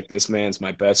 Instantly, I was like, this man's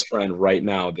my best friend right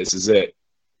now. This is it.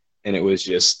 And it was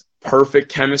just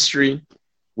perfect chemistry.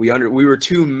 We were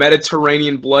two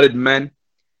Mediterranean-blooded men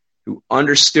who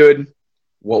understood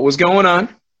what was going on,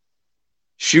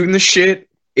 shooting the shit,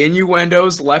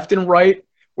 innuendos left and right.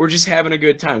 We're just having a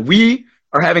good time. We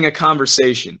are having a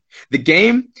conversation. The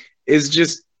game is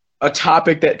just a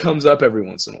topic that comes up every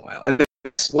once in a while. And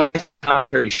that's what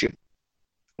commentary should be,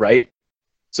 right?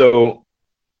 So,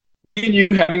 me and you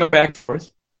having a back and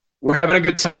forth. We're having a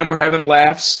good time. We're having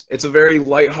laughs. It's a very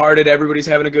lighthearted. Everybody's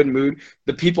having a good mood.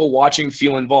 The people watching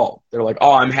feel involved. They're like,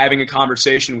 oh, I'm having a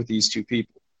conversation with these two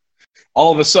people.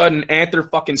 All of a sudden, Anther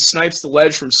fucking snipes the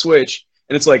ledge from Switch,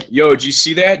 and it's like, yo, did you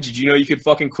see that? Did you know you could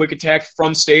fucking quick attack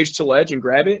from stage to ledge and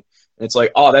grab it? And it's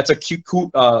like, oh, that's a cool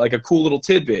little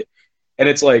tidbit. And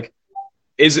it's like,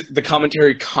 is the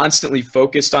commentary constantly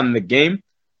focused on the game?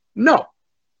 No,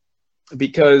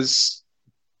 because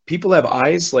people have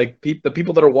eyes. Like the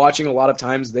people that are watching, a lot of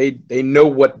times they know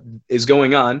what is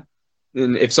going on,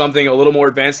 and if something a little more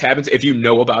advanced happens, if you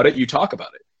know about it, you talk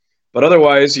about it. But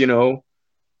otherwise,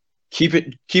 keep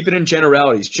it in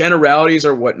generalities. Generalities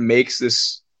are what makes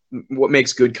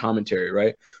good commentary,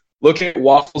 right? Look at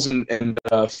Waffles and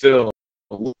Phil,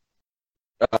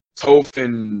 Toph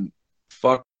and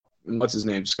what's his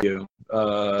name?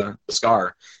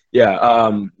 Scar.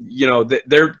 Yeah.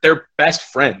 They're best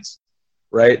friends,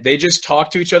 right? They just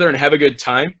talk to each other and have a good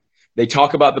time. They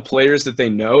talk about the players that they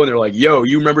know, and they're like, yo,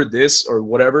 you remember this or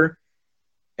whatever.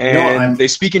 And they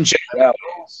speak in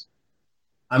generalities.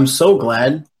 I'm so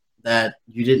glad that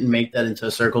you didn't make that into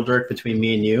a circle jerk between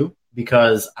me and you,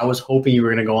 because I was hoping you were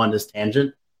going to go on this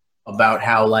tangent about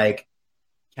how, like,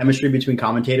 chemistry between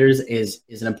commentators is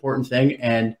an important thing.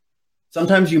 And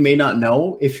sometimes you may not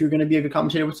know if you're going to be a good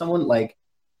commentator with someone. Like,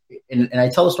 and I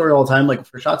tell the story all the time, like,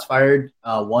 for Shots Fired,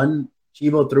 one,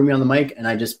 Chibo threw me on the mic, and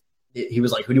he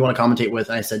was like, who do you want to commentate with?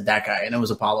 And I said, that guy. And it was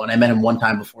Apollo. And I met him one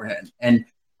time beforehand. And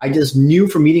I just knew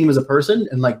from meeting him as a person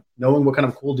and, like, knowing what kind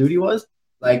of cool dude he was,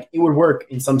 like, it would work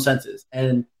in some senses.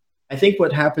 And I think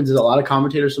what happens is a lot of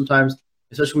commentators sometimes,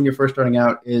 especially when you're first starting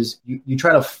out, is you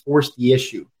try to force the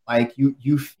issue. Like,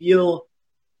 you feel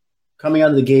coming out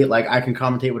of the gate like, I can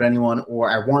commentate with anyone, or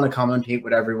I want to commentate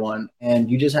with everyone. And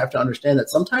you just have to understand that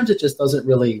sometimes it just doesn't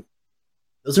really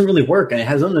work. And it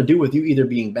has nothing to do with you either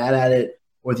being bad at it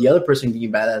or the other person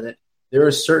being bad at it. There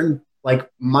are certain,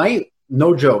 like,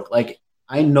 no joke, like,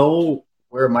 I know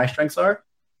where my strengths are.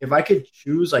 If I could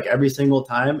choose, like, every single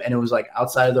time, and it was, like,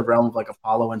 outside of the realm of, like,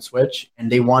 Apollo and Switch, and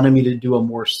they wanted me to do a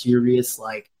more serious,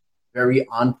 like, very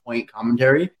on-point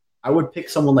commentary, I would pick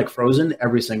someone like Frozen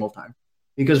every single time.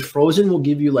 Because Frozen will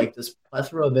give you, like, this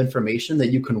plethora of information that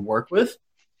you can work with,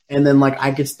 and then, like,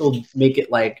 I could still make it,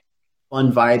 like,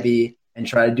 fun, vibey, and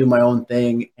try to do my own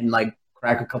thing, and, like,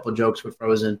 crack a couple jokes with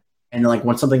Frozen. And then, like,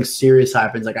 when something serious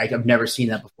happens, like, I've never seen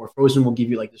that before. Frozen will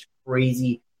give you, like, this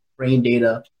crazy brain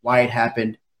data, why it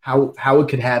happened, how it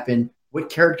could happen, what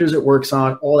characters it works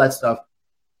on, all that stuff.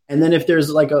 And then if there's,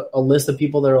 like, a list of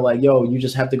people that are like, yo, you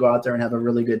just have to go out there and have a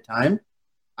really good time,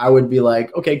 I would be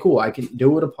like, okay, cool. I can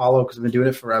do it with Apollo because I've been doing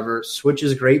it forever. Switch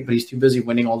is great, but he's too busy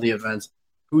winning all the events.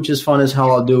 Pooch is fun as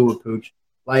hell. I'll do it with Pooch.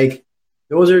 Like,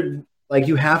 those are, like,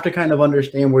 you have to kind of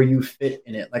understand where you fit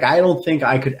in it. Like, I don't think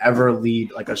I could ever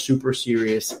lead, like, a super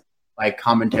serious, like,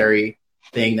 commentary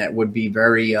thing that would be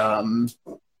very,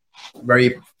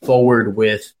 very forward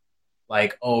with,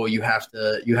 like, oh, you have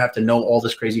to know all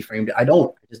this crazy frame. I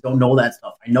just don't know that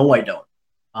stuff. I know I don't.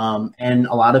 And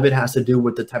a lot of it has to do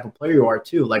with the type of player you are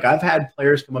too. Like, I've had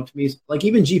players come up to me, like,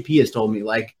 even GP has told me,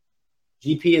 like,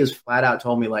 GP has flat out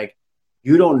told me, like,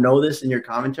 you don't know this in your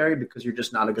commentary because you're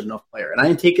just not a good enough player. And I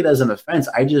didn't take it as an offense.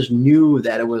 I just knew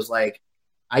that it was like,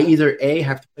 I either A,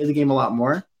 have to play the game a lot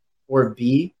more, or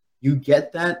B, you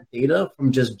get that data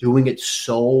from just doing it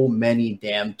so many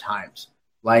damn times.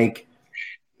 Like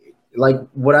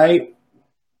what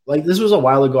like this was a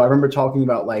while ago. I remember talking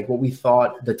about like what we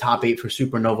thought the top 8 for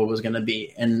Supernova was going to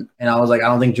be, and I was like, I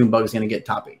don't think Junebug is going to get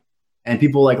top 8, and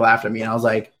people like laughed at me, and I was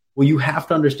like, well, you have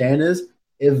to understand is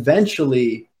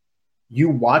eventually you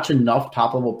watch enough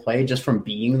top level play just from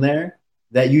being there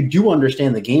that you do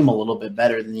understand the game a little bit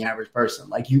better than the average person.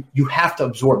 Like you have to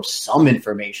absorb some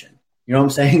information. You know what I'm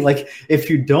saying? Like if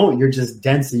you don't, you're just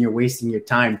dense and you're wasting your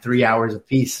time 3 hours a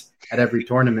piece at every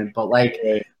tournament. But like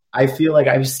I feel like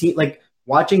I've seen like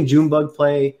watching Junebug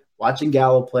play, watching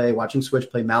Gallo play, watching Switch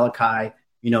play, Malachi,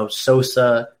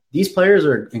 Sosa. These players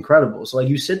are incredible. So like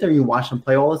you sit there and you watch them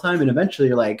play all the time, and eventually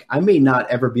you're like, I may not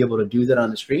ever be able to do that on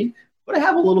the screen, but I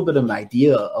have a little bit of an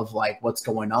idea of like what's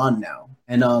going on now.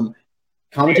 And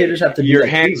commentators have to do your that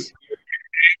hands. too.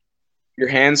 Your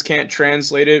hands can't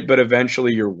translate it, but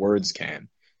eventually your words can,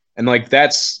 and like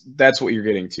that's what you're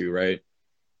getting to, right?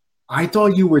 I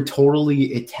thought you were totally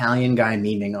Italian guy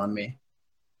memeing on me.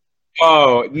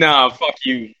 Oh no! Fuck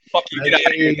you! Get out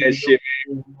of here with that shit,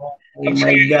 man. Oh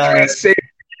my god! I'm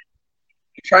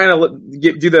trying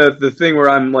to do the thing where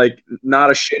I'm like not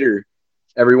a shitter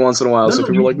every once in a while, so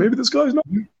people are like, maybe this guy's not.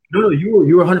 No, you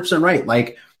were 100% right.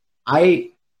 Like I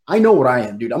know what I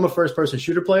am, dude. I'm a first person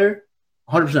shooter player,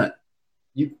 100%.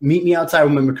 You meet me outside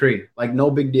with my McCree, like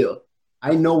no big deal.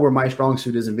 I know where my strong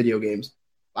suit is in video games.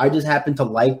 I just happen to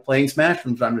like playing Smash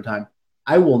from time to time.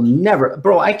 I will never,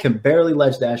 bro. I can barely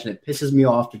ledge dash, and it pisses me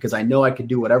off because I know I could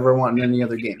do whatever I want in any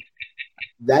other game.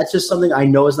 That's just something I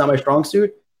know is not my strong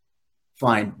suit.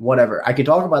 Fine, whatever. I can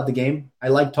talk about the game. I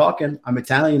like talking. I'm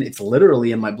Italian. It's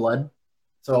literally in my blood.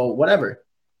 So whatever.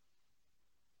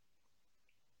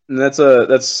 And that's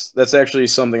actually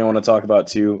something I want to talk about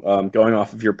too. Going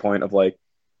off of your point of like,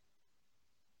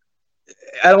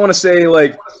 I don't want to say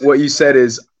like what you said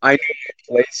is I know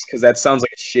my place because that sounds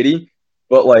like it's shitty,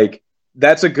 but like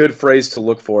that's a good phrase to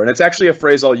look for, and it's actually a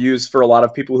phrase I'll use for a lot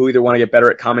of people who either want to get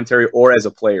better at commentary or as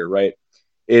a player. Right?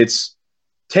 It's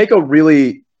take a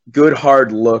really good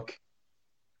hard look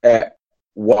at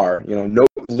WAR.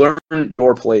 Learn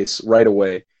your place right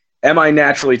away. Am I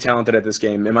naturally talented at this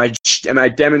game? Am I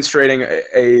demonstrating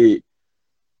a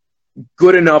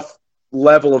good enough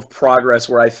level of progress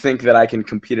where I think that I can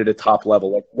compete at a top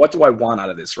level? Like, what do I want out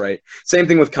of this, right? Same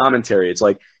thing with commentary. It's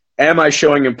like, am I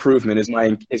showing improvement? Is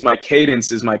my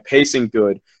cadence, is my pacing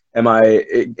good? Am I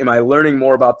learning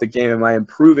more about the game? Am I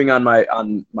improving on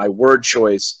my word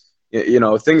choice?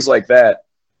 Things like that.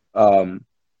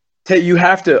 You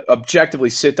have to objectively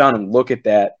sit down and look at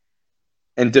that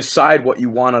and decide what you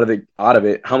want out of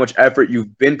it, how much effort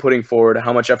you've been putting forward,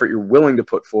 how much effort you're willing to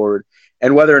put forward,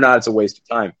 and whether or not it's a waste of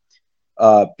time.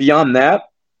 Beyond that,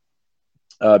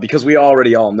 because we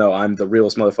already all know I'm the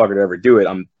realest motherfucker to ever do it.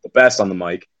 I'm the best on the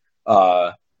mic.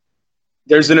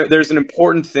 There's an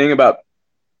important thing about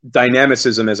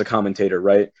dynamicism as a commentator,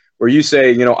 right? Where you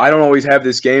say, I don't always have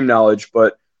this game knowledge,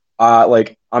 but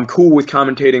like I'm cool with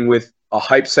commentating with a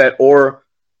hype set, or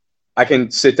I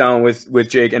can sit down with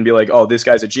Jake and be like, oh, this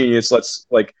guy's a genius.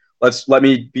 Let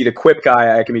me be the quip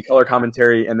guy. I can be color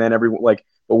commentary, and then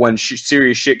but when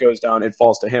serious shit goes down, it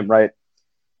falls to him, right?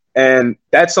 And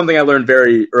that's something I learned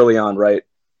very early on, right?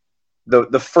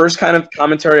 The first kind of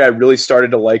commentary I really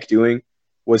started to like doing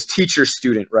was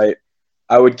teacher-student, right?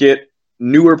 I would get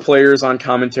newer players on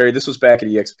commentary. This was back at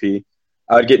EXP.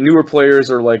 I would get newer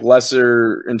players or like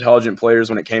lesser intelligent players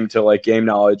when it came to like game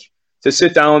knowledge to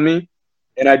sit down with me,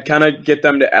 and I'd kind of get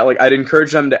them to I'd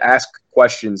encourage them to ask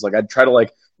questions. Like I'd try to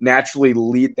like naturally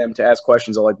lead them to ask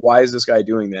questions of like, why is this guy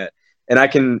doing that? And I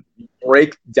can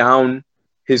break down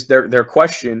their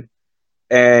question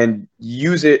and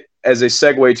use it as a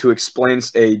segue to explain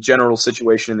a general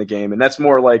situation in the game. And that's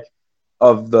more like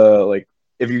of the like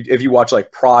if you watch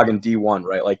like Prague and D1,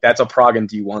 right? Like that's a Prague and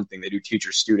D1 thing. They do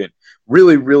teacher student.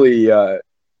 Really, really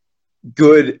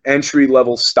good entry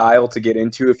level style to get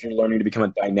into if you're learning to become a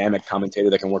dynamic commentator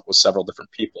that can work with several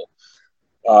different people.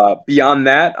 Beyond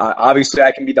that, obviously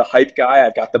I can be the hype guy.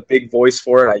 I've got the big voice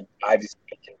for it. I just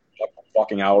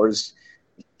fucking hours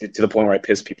to the point where I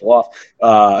piss people off.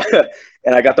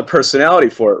 And I got the personality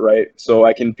for it, right? So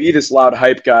I can be this loud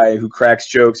hype guy who cracks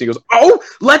jokes. He goes, oh,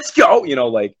 let's go,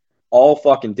 like all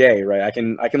fucking day, right? I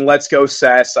can let's go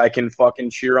sass. I can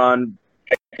fucking cheer on.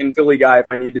 I can Philly guy if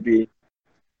I need to be.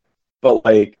 But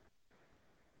like,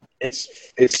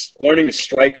 it's learning to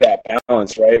strike that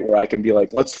balance, right? Where I can be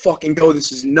like, let's fucking go.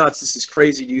 This is nuts. This is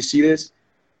crazy. Do you see this?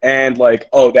 And like,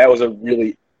 oh, that was a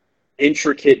really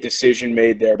intricate decision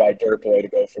made there by Dirtboy to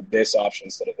go for this option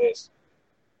instead of this.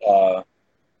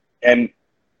 And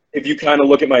if you kind of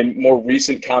look at my more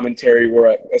recent commentary,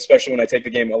 especially when I take the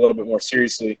game a little bit more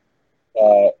seriously,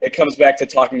 it comes back to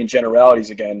talking in generalities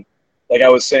again. Like I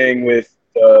was saying with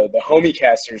the homie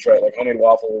casters, right, like Homie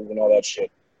Waffles and all that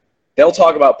shit, they'll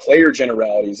talk about player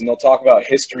generalities and they'll talk about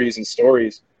histories and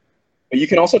stories. But you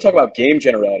can also talk about game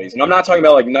generalities. And I'm not talking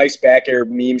about like nice back air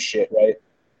meme shit, right?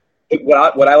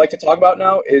 What I like to talk about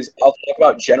now is I'll talk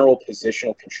about general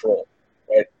positional control,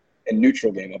 right? In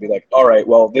neutral game, I'll be like, all right,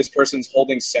 well, this person's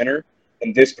holding center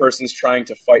and this person's trying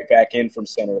to fight back in from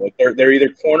center. Like they're either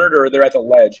cornered or they're at the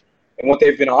ledge. And what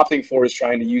they've been opting for is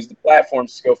trying to use the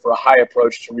platforms to go for a high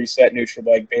approach to reset neutral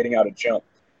by baiting out a jump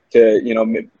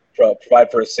to, provide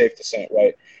for a safe descent,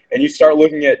 right? And you start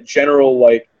looking at general,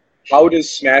 like, how does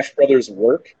Smash Brothers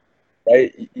work,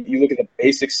 right? You look at the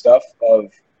basic stuff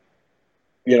of,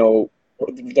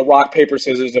 the rock, paper,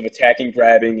 scissors of attacking,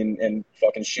 grabbing, and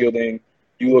fucking shielding.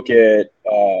 You look at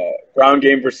ground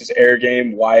game versus air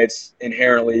game, why it's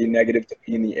inherently negative to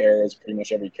be in the air as pretty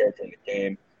much every character in the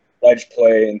game, ledge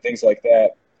play, and things like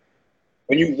that.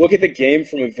 When you look at the game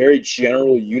from a very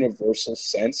general, universal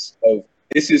sense of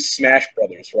this is Smash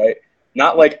Brothers, right?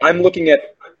 Not like I'm looking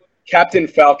at Captain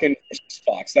Falcon versus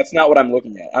Fox. That's not what I'm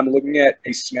looking at. I'm looking at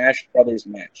a Smash Brothers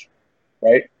match,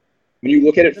 right? When you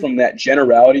look at it from that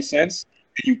generality sense,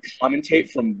 and you commentate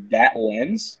from that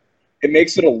lens, it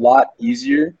makes it a lot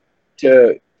easier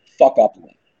to fuck up,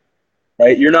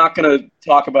 right? You're not going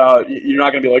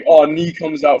to be like, oh, knee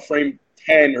comes out frame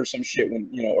 10 or some shit when,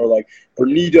 or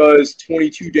knee does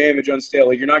 22 damage unstable.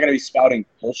 Like, you're not going to be spouting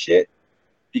bullshit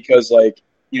because,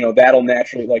 that'll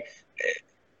naturally,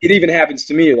 it even happens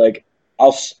to me. Like,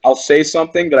 I'll say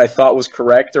something that I thought was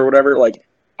correct or whatever. Like,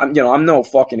 I'm no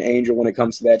fucking angel when it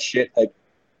comes to that shit. Like,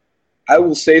 I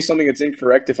will say something that's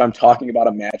incorrect if I'm talking about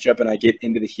a matchup and I get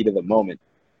into the heat of the moment.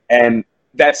 And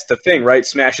that's the thing, right?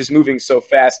 Smash is moving so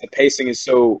fast, the pacing is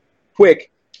so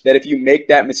quick that if you make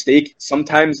that mistake,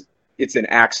 sometimes it's an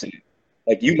accident.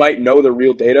 Like, you might know the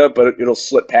real data, but it'll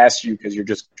slip past you because you're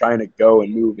just trying to go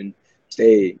and move and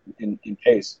stay in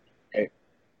pace. Right?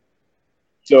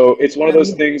 So it's one of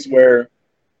those things where...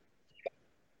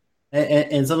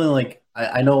 And something like,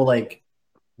 I know, like,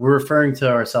 we're referring to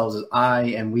ourselves as I,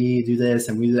 and we do this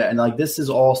and we do that. And, like, this is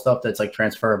all stuff that's, like,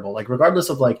 transferable. Like, regardless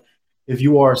of, like, if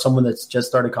you are someone that's just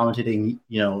started commentating,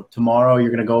 tomorrow you're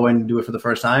going to go and do it for the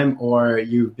first time, or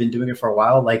you've been doing it for a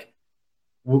while, like,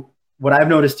 what I've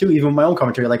noticed, too, even in my own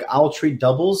commentary, like, I'll treat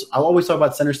doubles. I'll always talk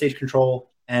about center stage control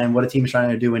and what a team is trying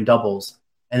to do in doubles.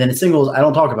 And then in singles, I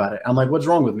don't talk about it. I'm like, what's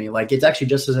wrong with me? Like, it's actually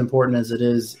just as important as it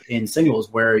is in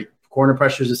singles, where corner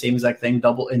pressure is the same exact thing.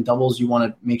 In doubles, you want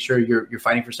to make sure you're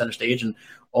fighting for center stage and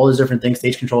all these different things.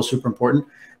 Stage control is super important.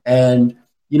 And,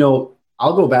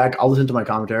 I'll go back, I'll listen to my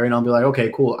commentary, and I'll be like,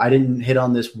 okay, cool. I didn't hit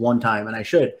on this one time, and I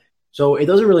should. So it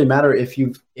doesn't really matter if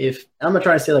I'm not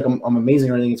trying to say like I'm amazing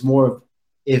or anything. It's more of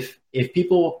if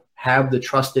people have the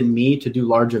trust in me to do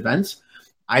large events,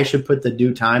 I should put the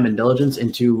due time and diligence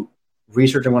into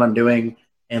researching what I'm doing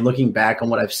and looking back on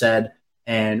what I've said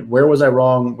and where was I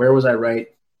wrong, where was I right.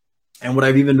 And what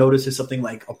I've even noticed is something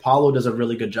like Apollo does a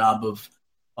really good job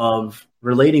of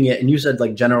relating it. And you said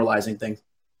like generalizing things.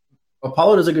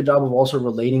 Apollo does a good job of also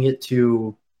relating it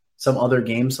to some other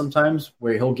games sometimes,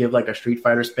 where he'll give like a Street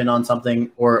Fighter spin on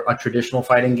something or a traditional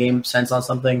fighting game sense on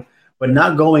something, but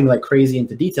not going like crazy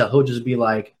into detail. He'll just be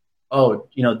like, oh,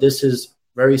 this is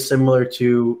very similar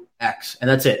to X, and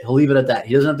that's it. He'll leave it at that.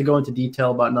 He doesn't have to go into detail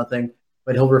about nothing,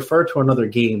 but he'll refer to another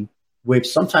game, which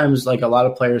sometimes like a lot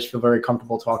of players feel very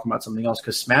comfortable talking about something else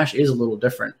because Smash is a little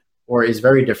different or is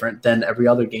very different than every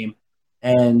other game.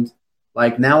 And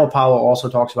like now Apollo also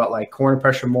talks about like corner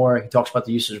pressure more. He talks about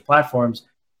the usage of platforms,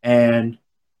 and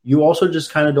you also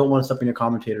just kind of don't want to step on your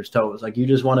commentator's toes. Like you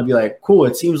just want to be like, cool,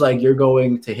 it seems like you're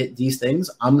going to hit these things.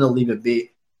 I'm going to leave it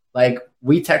be. Like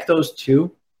we tech those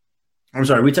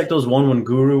one when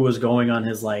Guru was going on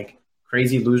his like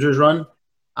crazy losers run.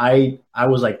 I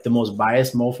was like the most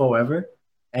biased mofo ever.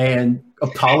 And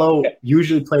Apollo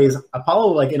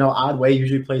like in an odd way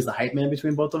usually plays the hype man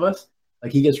between both of us.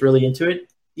 Like he gets really into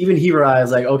it. Even he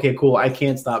realized like, okay, cool, I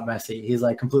can't stop Messi. He's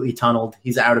like completely tunneled.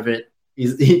 He's out of it.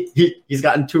 He's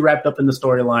gotten too wrapped up in the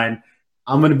storyline.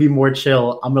 I'm gonna be more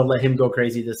chill. I'm gonna let him go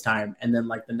crazy this time, and then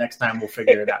like the next time we'll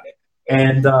figure it out.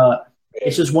 And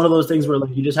it's just one of those things where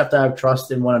like you just have to have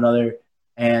trust in one another.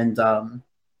 And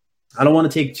I don't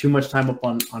want to take too much time up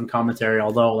on commentary,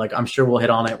 although like I'm sure we'll hit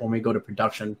on it when we go to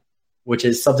production, which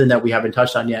is something that we haven't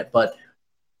touched on yet. But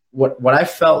what I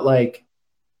felt like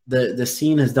the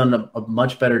scene has done a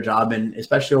much better job, and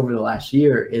especially over the last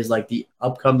year, is like the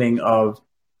upcoming of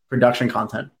production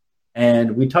content.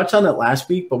 And we touched on it last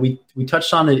week, but we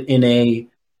touched on it in a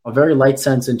very light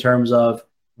sense in terms of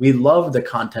we love the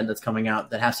content that's coming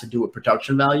out that has to do with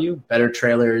production value, better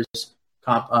trailers,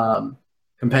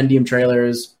 compendium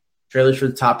trailers, trailers for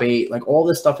the top 8. Like all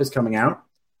this stuff is coming out,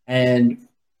 and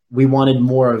we wanted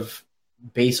more of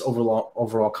base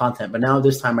overall content. But now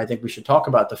this time, I think we should talk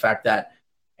about the fact that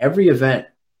every event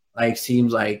like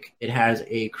seems like it has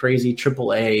a crazy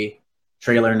AAA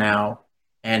trailer now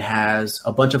and has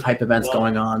a bunch of hype events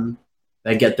going on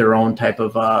that get their own type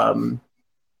of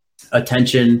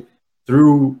attention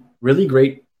through really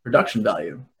great production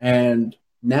value. And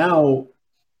now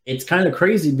it's kind of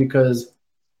crazy because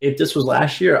if this was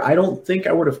last year, I don't think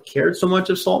I would have cared so much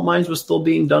if Salt Mines was still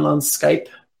being done on Skype.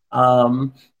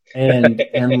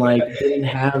 And like didn't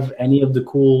have any of the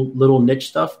cool little niche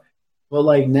stuff. But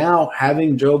like now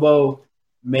having Jobo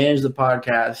manage the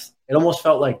podcast, it almost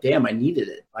felt like, damn, I needed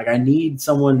it. Like I need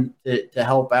someone to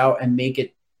help out and make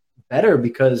it better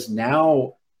because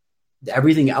now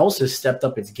everything else has stepped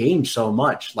up its game so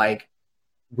much. Like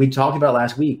we talked about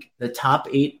last week, the top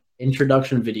 8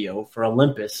 introduction video for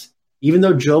Olympus, even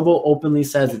though Jobo openly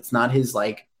says it's not his,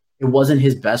 like, it wasn't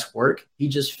his best work, he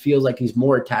just feels like he's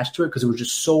more attached to it because it was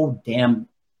just so damn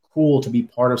cool to be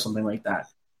part of something like that.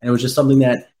 And it was just something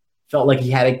that felt like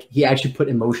he actually put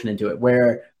emotion into it,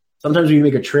 where sometimes when you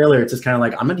make a trailer, it's just kind of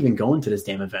like, I'm not even going to this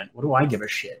damn event. What do I give a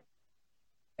shit?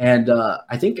 And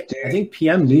I think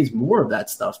PM needs more of that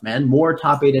stuff, man. More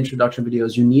top 8 introduction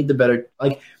videos. You need the better,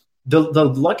 like the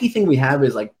lucky thing we have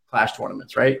is like Clash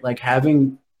tournaments, right? Like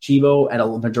having Chivo at a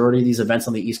majority of these events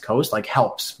on the East Coast like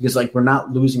helps because like we're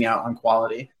not losing out on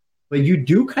quality. But you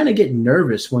do kind of get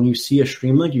nervous when you see a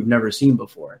stream link you've never seen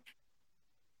before.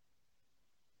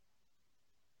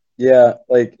 Yeah,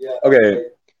 like okay.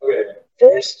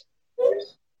 First,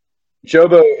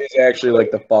 Jobo is actually like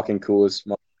the fucking coolest,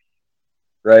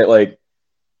 right? Like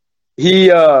he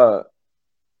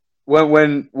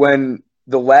when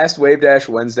the last Wave Dash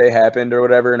Wednesday happened or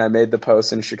whatever, and I made the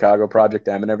post in Chicago Project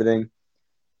M and everything,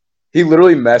 he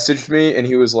literally messaged me and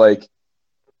he was like,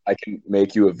 I can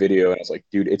make you a video. And I was like,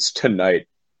 dude, it's tonight.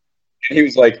 And he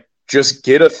was like, just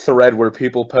get a thread where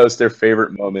people post their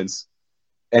favorite moments.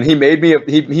 And he made me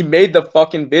he made the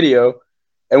fucking video,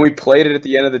 and we played it at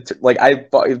the end of the like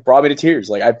it brought me to tears.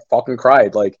 Like I fucking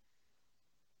cried. Like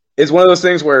it's one of those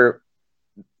things where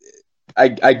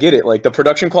I get it. Like the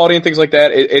production quality and things like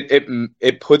that,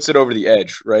 it puts it over the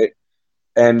edge, right?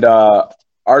 And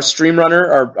our stream runner,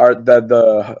 our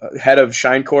the head of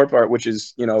Shine Corp, which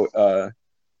is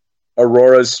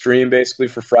Aurora's stream basically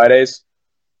for Fridays,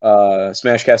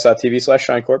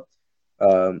 smashcast.tv/Shine Corp.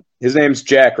 His name's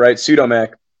Jack, right?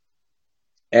 Pseudomac.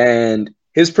 And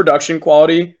his production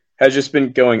quality has just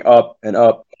been going up and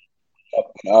up,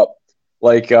 up and up.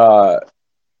 Like,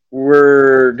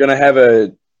 we're going to have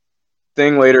a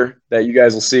thing later that you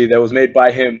guys will see that was made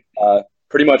by him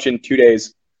pretty much in 2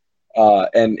 days.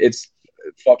 And it's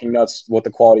fucking nuts what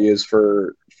the quality is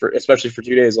for especially for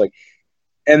 2 days. Like,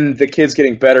 and the kid's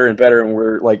getting better and better. And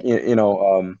we're like,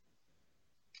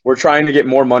 we're trying to get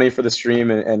more money for the stream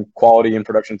and quality and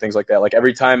production, things like that. Like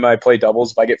every time I play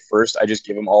doubles, if I get first, I just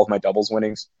give him all of my doubles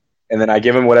winnings. And then I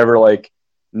give him whatever, like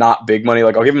not big money.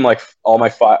 Like I'll give him like all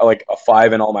my like a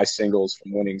 5 and all my singles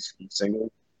from winnings from singles.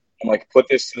 I'm like, put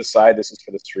this to the side. This is for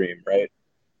the stream. Right.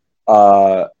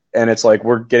 And it's like,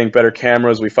 we're getting better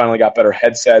cameras. We finally got better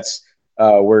headsets.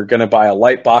 We're going to buy a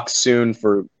light box soon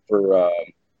for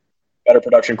better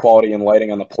production quality and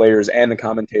lighting on the players and the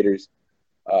commentators.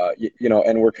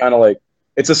 And we're kind of like,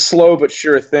 it's a slow but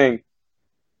sure thing.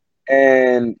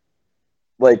 And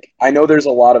like, I know there's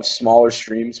a lot of smaller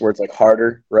streams where it's like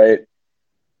harder, right?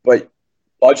 But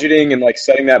budgeting and like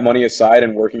setting that money aside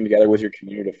and working together with your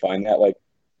community to find that, like,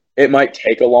 it might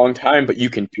take a long time, but you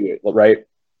can do it, right?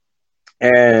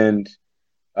 And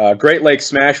Great Lake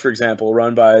Smash, for example,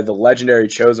 run by the legendary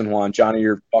Chosen Juan, Johnny,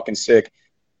 you're fucking sick.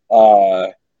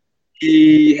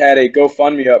 He had a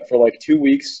GoFundMe up for like 2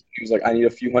 weeks. He was like, I need a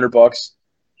few $100.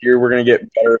 Here, we're going to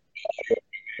get better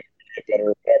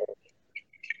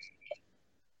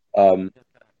audio,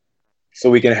 so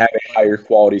we can have a higher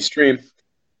quality stream.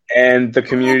 And the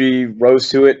community rose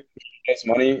to it, gets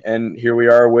money, and here we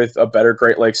are with a better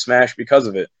Great Lakes Smash because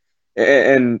of it.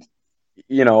 And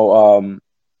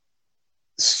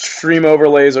stream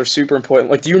overlays are super important.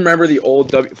 Like, do you remember the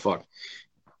old fuck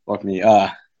me,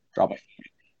 drop my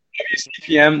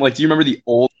WCPM? Like, do you remember the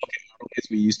old fucking overlays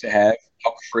we used to have?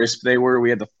 How crisp they were. We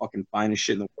had the fucking finest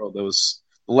shit in the world. That was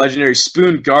the legendary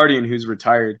Spoon Guardian, who's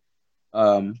retired.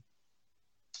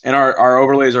 And our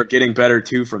overlays are getting better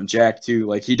too from Jack too.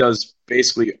 Like, he does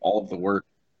basically all of the work.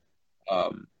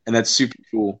 And that's super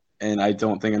cool. And I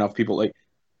don't think enough people like.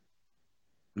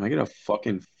 Am I getting a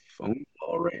fucking phone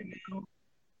call right now?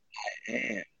 I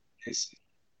am. It's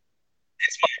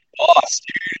my boss,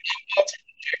 dude. I'm about to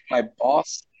check my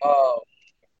boss. Oh,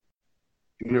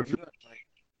 Even if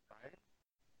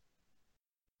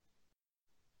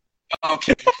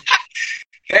Okay.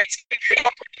 Thanks.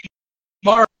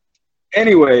 Mark.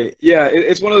 Anyway, yeah,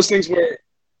 it's one of those things where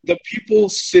the people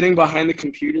sitting behind the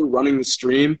computer running the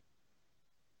stream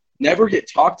never get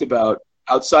talked about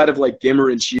outside of like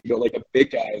Gimmer and Chico, like the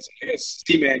big guys. I guess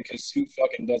C-Man, because who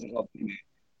fucking doesn't love C-Man?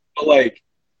 But like,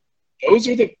 those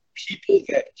are the people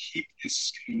that keep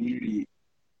this community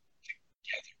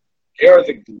together. They are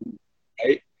the glue,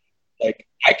 right? Like,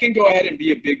 I can go ahead and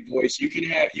be a big voice. You can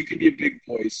be a big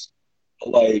voice,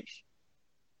 but like,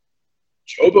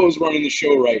 Jobo's running the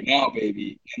show right now,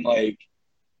 baby, and like,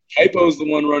 Typo's the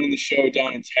one running the show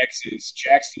down in Texas.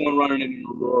 Jack's the one running it in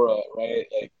Aurora, right?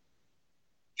 Like,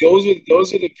 those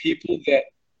are the people that,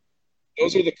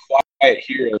 those are the quiet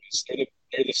heroes. They're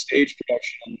the stage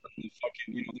production and the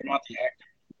fucking, they're not the actors.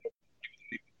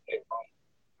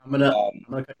 I'm gonna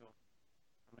cut you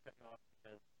off.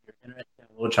 Because your internet's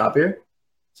getting a little choppier.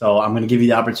 So I'm gonna give you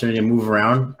the opportunity to move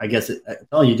around. I guess I'm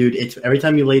telling you, dude. It's every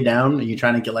time you lay down and you're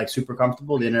trying to get like super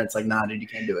comfortable, the internet's like, nah, dude, you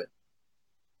can't do it.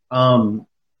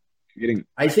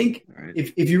 I think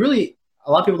if you really,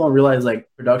 a lot of people don't realize like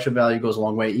production value goes a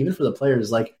long way, even for the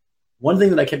players. Like one thing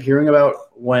that I kept hearing about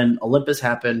when Olympus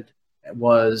happened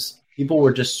was people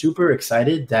were just super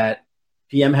excited that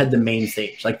PM had the main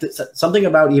stage. Like something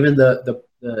about even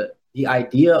the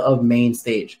idea of main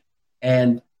stage,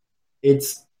 and it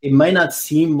might not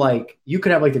seem like you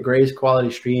could have like the greatest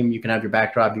quality stream, you can have your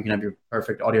backdrop, you can have your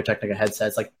perfect Audio Technica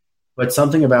headsets, like, but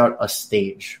something about a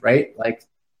stage, right? Like,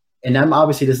 and I'm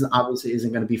obviously isn't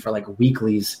going to be for like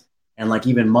weeklies and like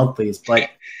even monthlies, but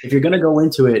if you're going to go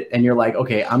into it and you're like,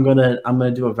 okay, I'm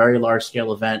gonna do a very large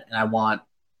scale event and I want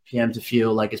PM to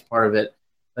feel like it's part of it,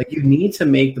 like you need to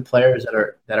make the players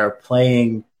that are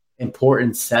playing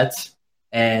important sets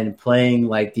and playing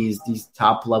like these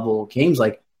top level games,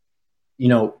 like,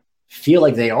 feel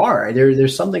like they are.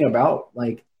 There's something about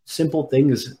like simple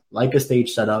things like a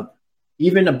stage setup,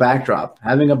 even a backdrop,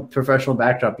 having a professional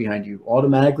backdrop behind you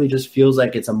automatically just feels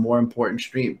like it's a more important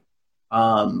stream.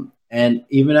 And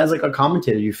even as like a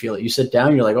commentator, you feel it. You sit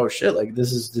down, you're like, oh shit, like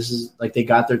this is like they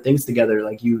got their things together.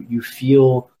 Like you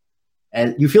feel,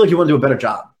 and you feel like you want to do a better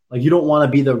job. Like you don't want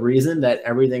to be the reason that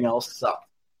everything else sucks.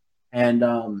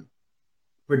 And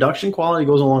production quality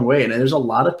goes a long way. And there's a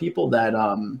lot of people that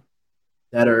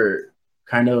are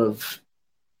kind of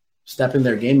stepping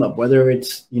their game up, whether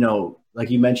it's, like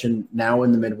you mentioned, now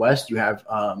in the Midwest, you have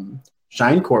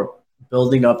Shine Corp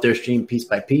building up their stream piece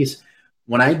by piece.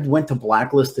 When I went to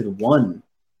Blacklisted 1,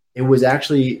 it was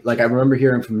actually, like, I remember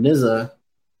hearing from Nizza,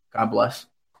 God bless,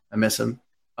 I miss him.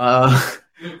 I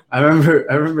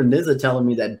remember Nizza telling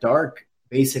me that Dark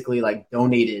basically, like,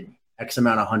 donated X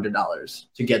amount of $100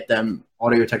 to get them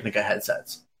Audio Technica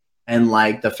headsets. And,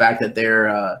 like, the fact that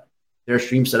their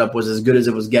stream setup was as good as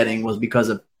it was getting was because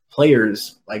of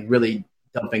players like really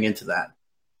dumping into that.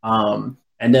 And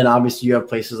then obviously you have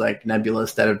places like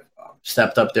Nebulous that have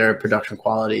stepped up their production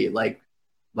quality like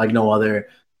no other.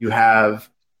 You have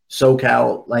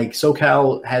SoCal. Like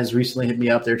SoCal has recently hit me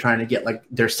up. They're trying to get like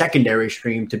their secondary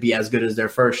stream to be as good as their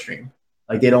first stream.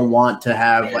 Like they don't want to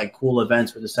have like cool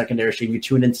events with the secondary stream. You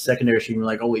tune into secondary stream, you're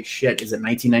like, holy shit, is it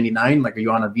 $19.99? Like, are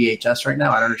you on a VHS right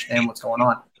now? I don't understand what's going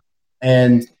on.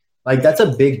 And like that's a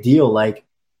big deal. Like,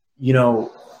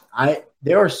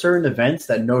 there are certain events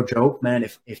that, no joke, man,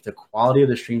 if the quality of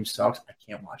the stream sucks, I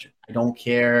can't watch it. I don't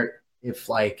care if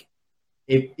like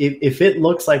if it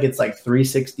looks like it's like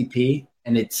 360p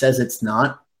and it says it's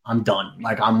not, I'm done.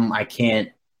 Like I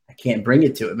can't bring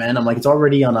it to it, man. I'm like, it's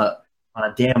already on a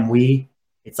damn Wii.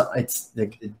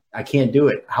 I can't do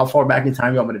it. How far back in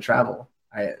time do you want me to travel?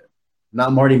 I'm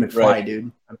not Marty McFly, right,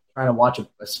 dude. I'm trying to watch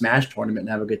a Smash tournament and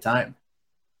have a good time.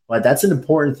 But that's an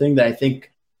important thing that I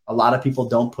think a lot of people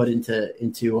don't put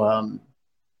into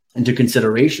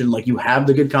consideration. Like you have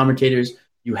the good commentators,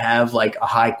 you have like a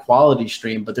high quality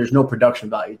stream, but there's no production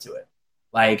value to it.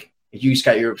 Like if you just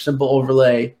got your simple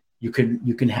overlay, you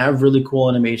can have really cool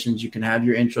animations, you can have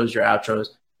your intros, your outros.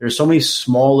 There's so many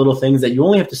small little things that you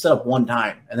only have to set up one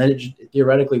time, and then it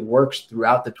theoretically works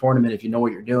throughout the tournament if you know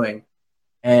what you're doing.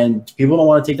 And people don't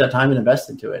want to take that time and invest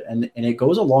into it, and it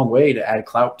goes a long way to add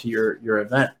clout to your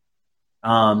event.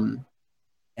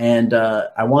 And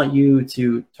I want you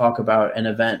to talk about an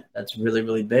event that's really,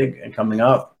 really big and coming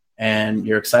up and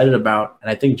you're excited about.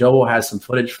 And I think Jobo has some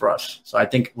footage for us. So I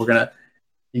think we're going to,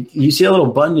 you see a little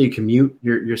button you can mute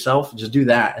yourself, just do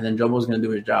that. And then Jobo's going to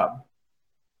do his job.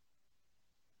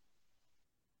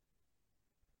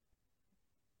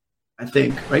 I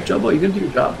think, right, Jobo? You're going to do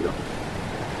your job, yo.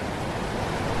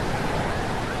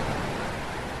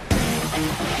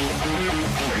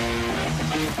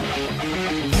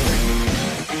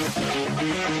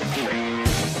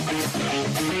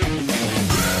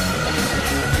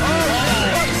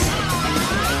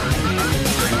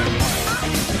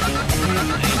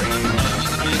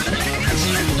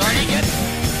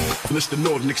 Mr.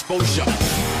 Northern Exposure.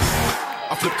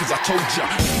 I flip cause I told ya.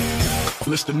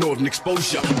 Mr. Northern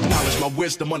Exposure. Knowledge my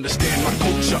wisdom, understand my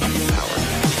culture.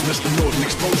 Mr. Northern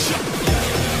Exposure.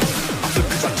 I flip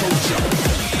cause I told ya.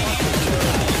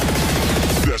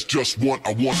 That's just what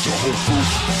I want to hold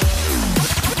through.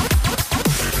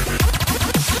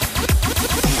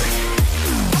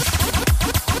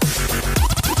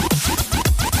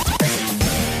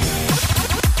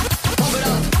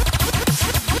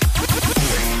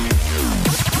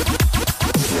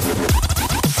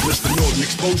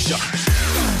 Exposure.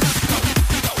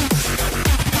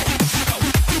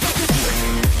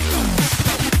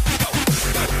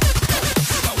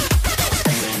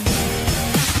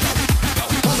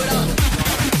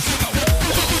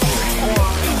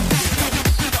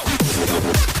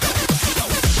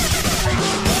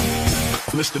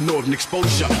 Mr. Northern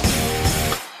Exposure.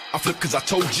 I flip cause I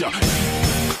told ya.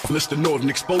 Mr. Northern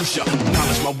Exposure.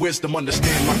 Knowledge my wisdom,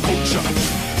 understand my culture.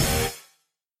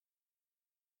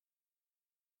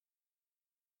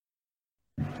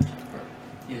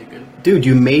 Dude,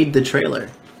 you made the trailer.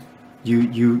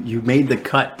 You made the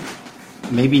cut.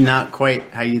 Maybe not quite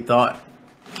how you thought,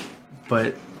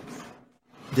 but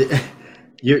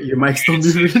your mic's still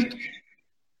muted.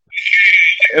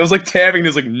 It was like tapping. It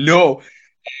was like, no.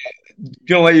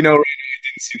 Gonna let you know. Right now, I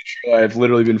didn't see the trailer. I've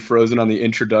literally been frozen on the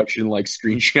introduction like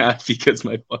screenshot because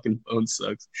my fucking phone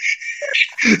sucks.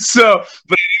 So,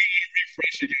 but I didn't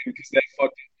refresh again because that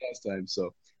fucked up last time.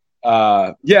 So,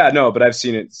 yeah, no, but I've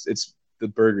seen it. It's the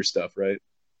burger stuff, right?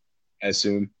 I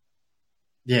assume.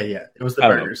 Yeah, it was the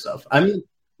burger stuff. I mean,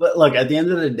 look, at the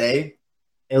end of the day,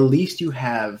 at least you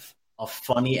have a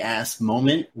funny ass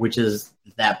moment, which is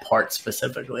that part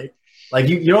specifically. Like,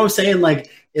 you know what I'm saying? Like,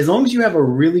 as long as you have a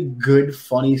really good,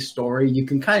 funny story, you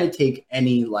can kind of take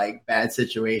any like bad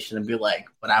situation and be like,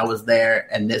 "But I was there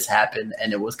and this happened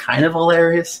and it was kind of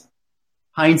hilarious."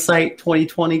 Hindsight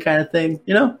 2020 kind of thing,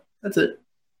 you know? That's it.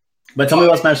 But tell me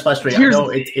about Smash Splash 3. I know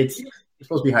it's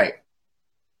supposed to be hype.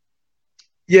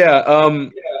 Yeah,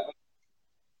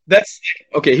 that's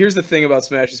okay. Here's the thing about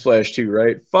Smash Splash 2,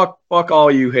 right? Fuck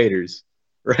all you haters,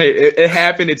 right? It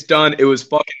happened. It's done. It was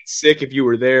fucking sick if you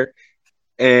were there,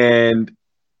 and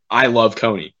I love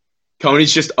Coney.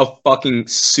 Coney's just a fucking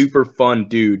super fun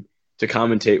dude to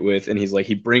commentate with, and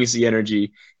he brings the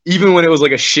energy. Even when it was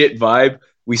like a shit vibe,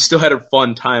 we still had a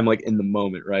fun time, like in the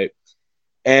moment, right?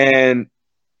 And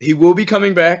he will be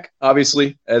coming back,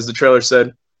 obviously, as the trailer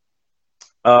said.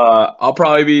 I'll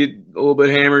probably be a little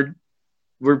bit hammered.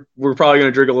 We're probably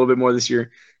gonna drink a little bit more this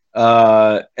year,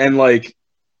 and like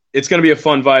it's gonna be a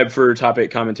fun vibe for top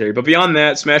 8 commentary. But beyond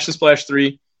that, Smash the Splash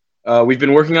 3, we've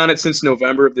been working on it since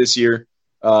November of this year.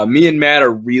 Me and Matt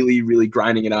are really, really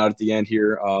grinding it out at the end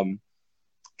here,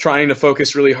 trying to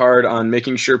focus really hard on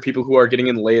making sure people who are getting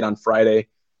in late on Friday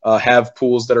have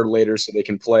pools that are later so they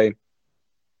can play.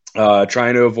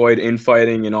 Trying to avoid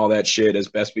infighting and all that shit as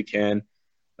best we can.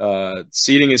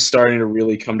 Seating is starting to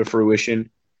really come to fruition,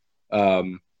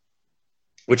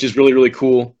 which is really, really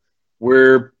cool.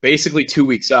 We're basically 2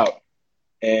 weeks out,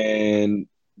 and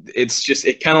it's just,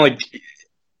 it kind of like,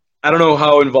 I don't know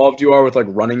how involved you are with like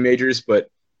running majors, but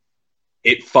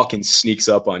it fucking sneaks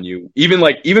up on you. Even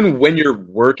when you're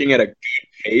working at a good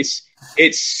pace,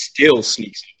 it still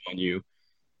sneaks up on you.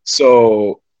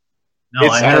 So no,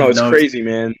 I don't know, it's crazy,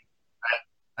 man.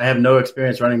 I have no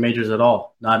experience running majors at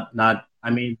all. I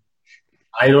mean,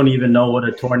 I don't even know what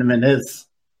a tournament is.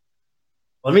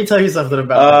 Let me tell you something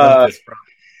about this, bro.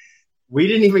 We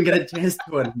didn't even get a chance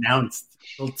to announce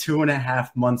until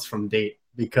 2.5 months from date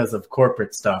because of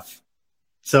corporate stuff.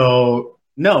 So,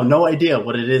 no idea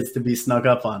what it is to be snuck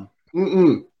up on.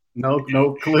 No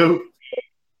clue.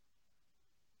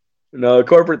 No, the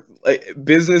corporate,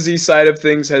 businessy side of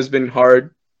things has been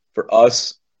hard for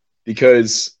us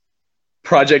because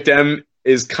Project M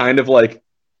is kind of like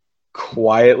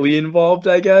quietly involved,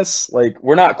 I guess. Like,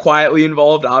 we're not quietly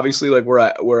involved, obviously. Like,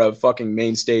 we're a fucking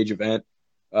main stage event.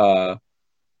 By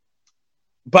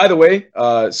the way,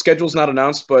 schedule's not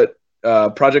announced, but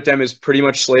Project M is pretty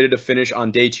much slated to finish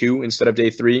on day 2 instead of day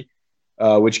 3,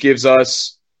 which gives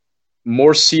us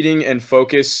more seating and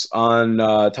focus on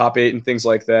top 8 and things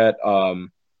like that.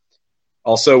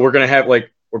 Also, we're gonna have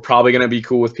we're probably going to be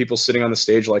cool with people sitting on the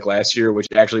stage like last year, which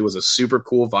actually was a super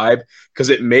cool vibe because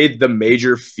it made the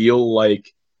major feel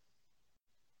like,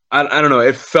 I don't know,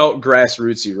 it felt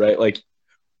grassrootsy, right? Like,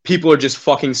 people are just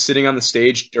fucking sitting on the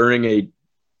stage during a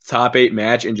top 8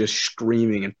 match and just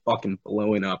screaming and fucking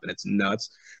blowing up, and it's nuts.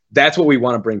 That's what we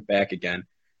want to bring back again.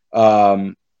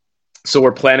 So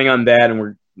we're planning on that,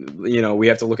 and we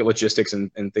have to look at logistics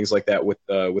and things like that with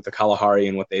the Kalahari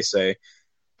and what they say.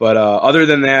 But other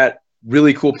than that,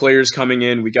 really cool players coming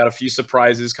in. We got a few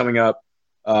surprises coming up.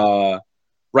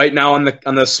 Right now on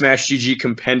the Smash GG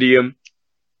compendium,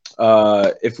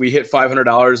 if we hit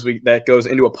 $500, that goes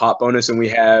into a pop bonus, and we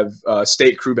have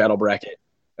state crew battle bracket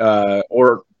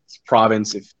or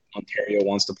province if Ontario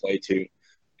wants to play too,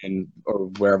 or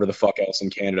wherever the fuck else in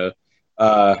Canada.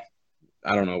 I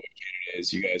don't know what Canada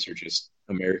is. You guys are just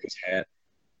America's hat.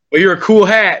 Well, you're a cool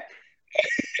hat.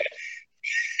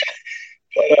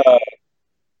 But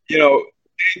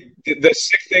the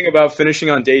sick thing about finishing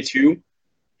on day 2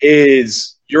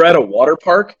 is you're at a water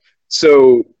park,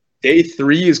 so day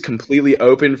 3 is completely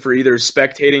open for either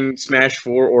spectating Smash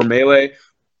 4 or Melee,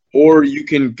 or you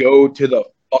can go to the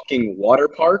fucking water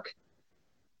park,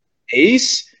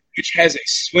 Ace, which has a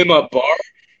swim-up bar.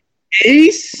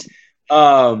 Ace?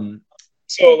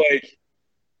 So, like,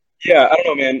 yeah, I don't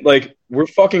know, man. Like, we're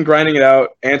fucking grinding it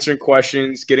out, answering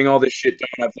questions, getting all this shit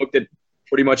done. I've looked at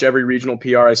pretty much every regional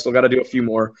PR. I still got to do a few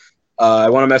more. I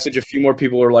want to message a few more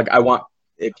people who are like,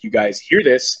 if you guys hear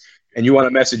this and you want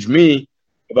to message me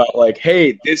about like,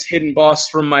 hey, this hidden boss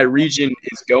from my region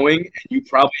is going, and you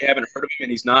probably haven't heard of him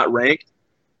and he's not ranked.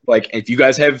 Like, if you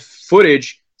guys have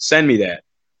footage, send me that.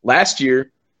 Last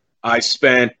year, I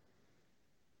spent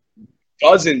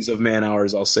dozens of man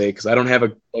hours, I'll say, because I don't have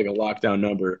a lockdown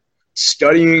number,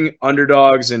 studying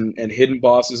underdogs and hidden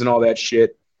bosses and all that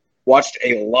shit. Watched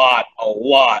a lot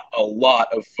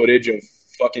of footage of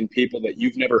fucking people that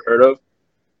you've never heard of.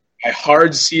 I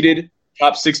hard seeded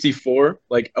top 64,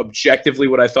 like objectively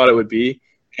what I thought it would be.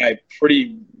 And I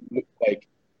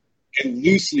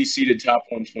loosely seeded top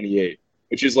 128,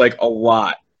 which is like a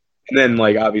lot. And then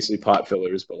like obviously pot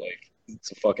fillers, but like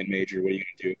it's a fucking major. What are you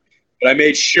gonna do? But I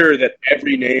made sure that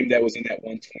every name that was in that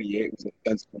 128 was a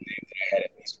sensible name that I had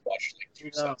at least watched like 2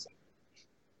 sets.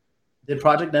 Did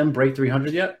Project M break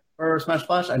 300 yet for Smash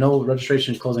Flash? I know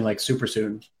registration is closing like super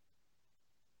soon.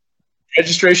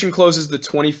 Registration closes the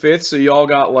 25th, so y'all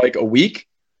got like a week.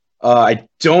 I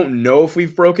don't know if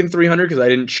we've broken 300 because I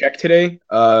didn't check today.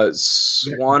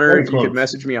 Swanner, if you could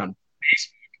message me on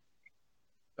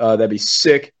Facebook, that'd be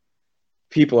sick.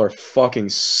 People are fucking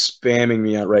spamming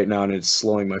me out right now, and it's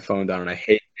slowing my phone down, and I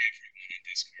hate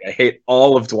everyone. I hate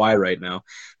all of Dwy right now.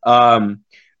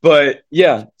 But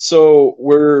yeah, so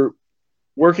we're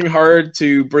working hard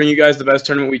to bring you guys the best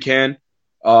tournament we can.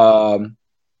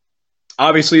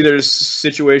 Obviously, there's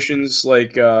situations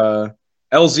like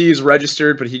LZ is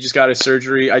registered, but he just got his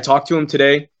surgery. I talked to him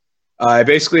today. I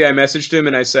messaged him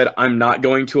and I said, I'm not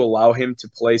going to allow him to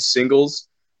play singles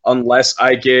unless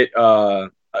I get a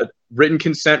written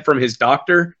consent from his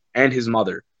doctor and his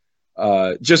mother.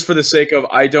 Just for the sake of,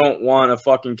 I don't want a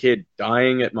fucking kid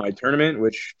dying at my tournament,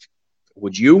 which,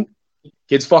 would you?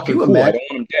 Kid's fucking cool. I don't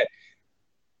want him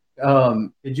dead.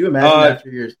 Did you imagine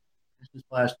after your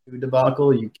Splash 2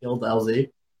 debacle, you killed LZ?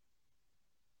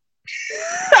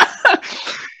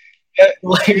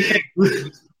 Like,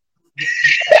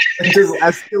 just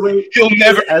escalate. He'll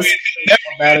never win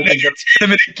a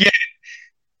tournament again.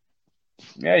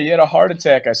 Yeah, he had a heart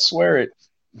attack. I swear it.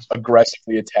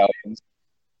 Aggressively Italians.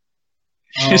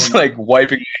 Just like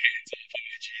wiping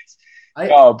my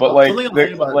hands off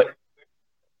on my jeans.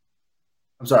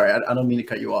 I'm sorry, I don't mean to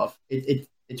cut you off.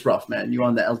 It's rough, man. You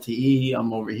on the LTE,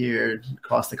 I'm over here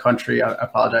across the country. I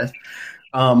apologize.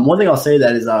 One thing I'll say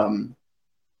that is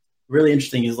really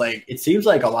interesting is like it seems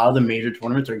like a lot of the major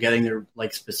tournaments are getting their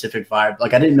like specific vibe.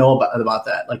 Like I didn't know about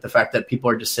that. Like the fact that people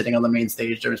are just sitting on the main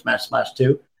stage during Smash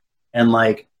 2. And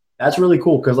like that's really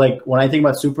cool because like when I think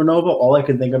about Supernova, all I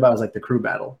can think about is like the crew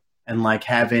battle and like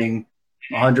having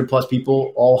 100 plus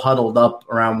people all huddled up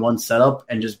around one setup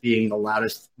and just being the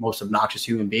loudest, most obnoxious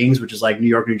human beings, which is like New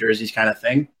York, New Jersey's kind of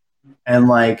thing. And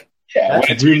like, yeah,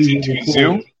 that's really cool.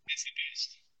 Zoo, it's the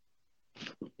best.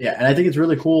 Yeah, and I think it's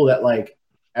really cool that like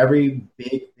every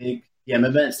big PM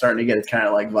event is starting to get its kind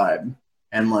of like vibe.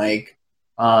 And like,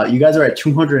 you guys are at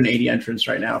 280 entrants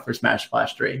right now for Smash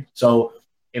Flash 3. So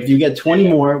if you get 20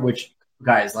 more, which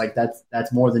guys, like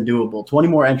that's more than doable. 20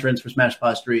 more entrants for Smash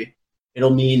Flash 3. It'll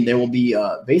mean there will be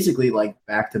basically like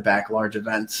back-to-back large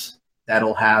events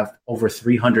that'll have over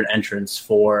 300 entrants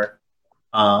for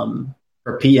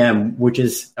PM, which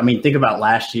is, I mean, think about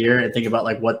last year and think about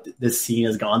like what this scene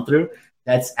has gone through.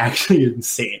 That's actually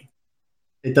insane.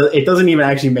 It doesn't even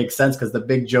actually make sense because the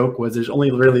big joke was there's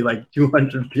only really like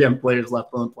 200 PM players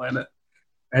left on the planet,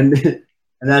 and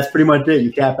that's pretty much it.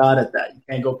 You cap out at that. You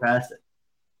can't go past it.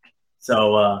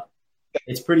 So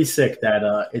it's pretty sick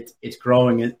that it's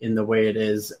growing in the way it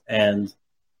is, and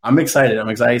I'm excited. I'm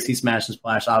excited to see Smash and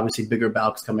Splash. Obviously, bigger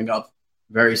bulks coming up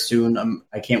very soon.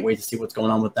 I can't wait to see what's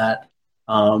going on with that.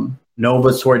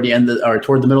 Nova's toward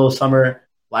the middle of summer.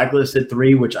 Blacklisted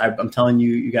 3, which I'm telling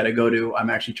you, you got to go to. I'm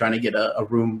actually trying to get a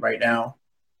room right now,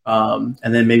 and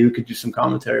then maybe we could do some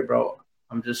commentary, bro.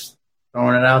 I'm just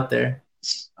throwing it out there.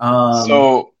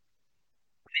 So,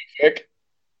 quick,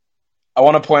 I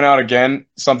want to point out again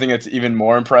something that's even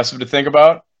more impressive to think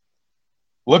about.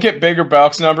 Look at Bigger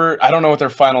Balk's number. I don't know what their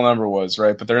final number was,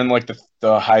 right? But they're in like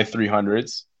the high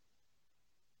 300s.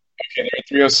 Okay, they're at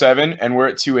 307, and we're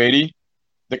at 280.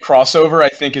 The crossover, I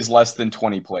think, is less than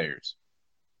 20 players.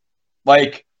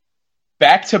 Like,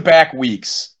 back-to-back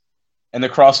weeks, and the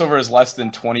crossover is less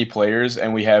than 20 players,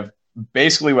 and we have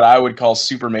basically what I would call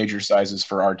super major sizes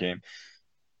for our game.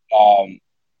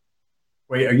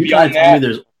 Wait, are you trying to tell me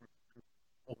there's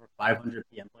over 500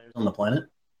 PM players on the planet?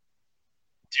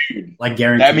 Dude, like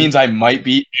guaranteed. That means I might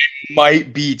be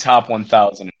top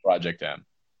 1,000 in Project M.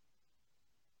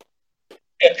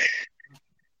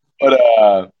 But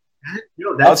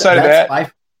outside of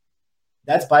that,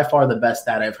 that's by far the best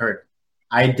stat I've heard.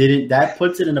 That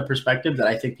puts it in a perspective that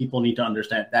I think people need to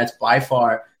understand. That's by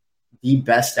far the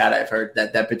best stat I've heard.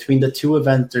 That between the two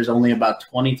events, there's only about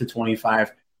 20 to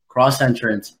 25 cross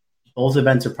entrants. Both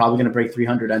events are probably going to break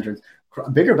 300 entrants.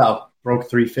 Bigger Bout broke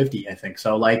 350, I think.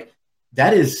 So like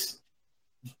that is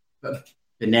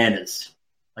bananas.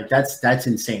 Like that's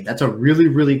insane. That's a really,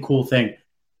 really cool thing.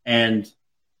 And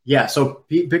yeah, so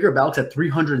Bigger Bout's at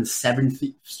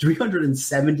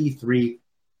 373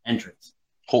 entrants.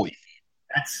 Holy,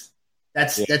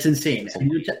 that's insane.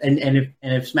 And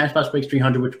if Smash Bros breaks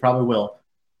 300, which probably will,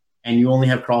 and you only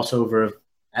have crossover,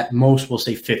 at most we'll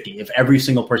say 50. If every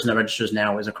single person that registers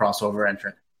now is a crossover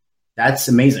entrant, that's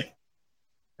amazing.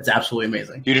 That's absolutely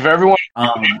amazing, dude. If everyone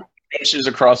registers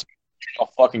a crossover,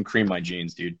 I'll fucking cream my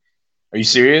jeans, dude. Are you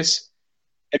serious?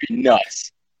 That'd be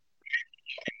nuts.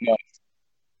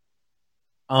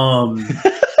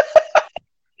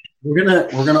 We're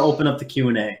gonna open up the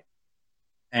Q&A,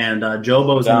 and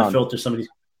Jobo's gonna filter some of these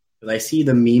because I see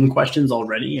the meme questions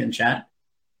already in chat,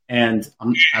 and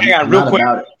I'm real quick.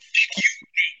 About it.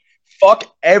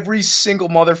 Fuck every single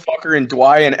motherfucker in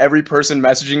Dwy and every person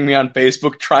messaging me on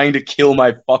Facebook trying to kill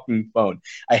my fucking phone.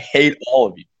 I hate all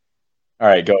of you. All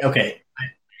right, go. Okay,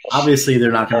 obviously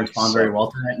they're not going to respond very well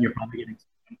to that, and you're probably getting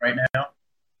right now.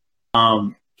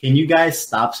 Can you guys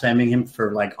stop spamming him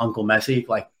for like Uncle Messi?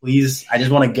 Like, please, I just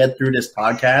want to get through this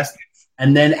podcast.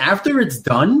 And then after it's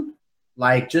done,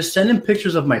 like, just send him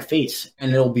pictures of my face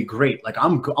and it'll be great. Like,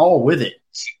 I'm all with it.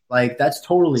 Like, that's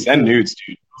totally Send cool. Nudes,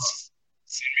 dude.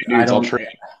 Send me nudes, I'll trade.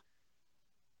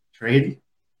 Trade?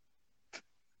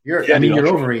 You're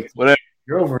over it. Whatever.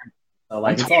 You're over it. So,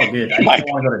 like, it's all good. I just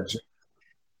don't want to go to jail.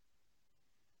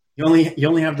 You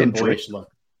only have the boyish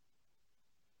look.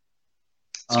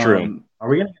 It's true. Are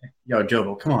we gonna? Yo,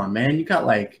 Jobo, come on, man! You got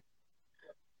like,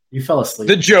 you fell asleep.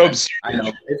 The Jobs. I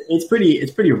know it's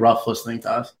pretty rough listening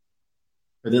to us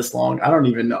for this long. I don't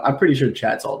even know. I'm pretty sure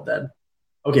chat's all dead.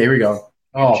 Okay, here we go.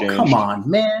 Oh, come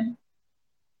on, man!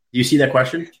 Do you see that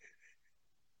question?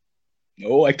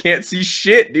 No, I can't see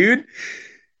shit, dude.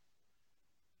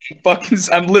 You want me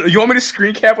to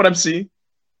screen cap what I'm seeing?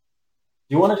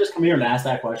 You want to just come here and ask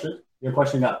that question? Your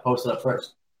question got posted up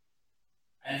first.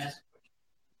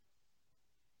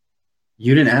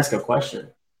 You didn't ask a question.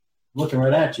 I'm looking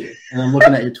right at you, and I'm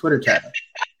looking at your Twitter tab.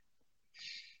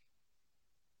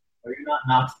 Are you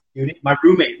not Judy? My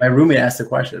roommate asked a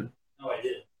question. No, I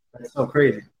didn't. That's so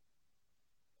crazy.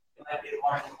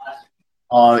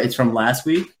 It's from last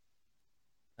week?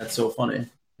 That's so funny.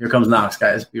 Here comes Knox,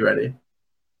 guys. Be ready.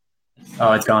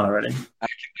 Oh, it's gone already. I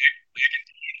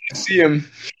can see him.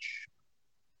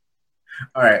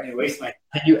 All right.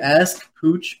 Can you ask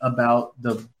Pooch about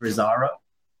the Brazzara?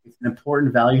 It's an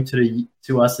important value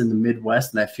to us in the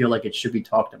Midwest, and I feel like it should be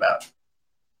talked about.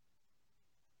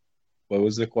 What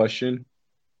was the question?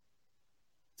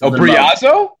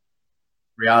 Briazo?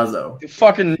 Briazo.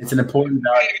 It's an important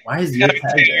value. Why is your tag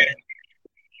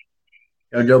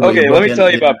there? Okay, let me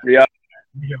tell you about Briazo.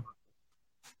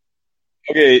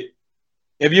 Okay,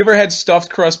 have you ever had stuffed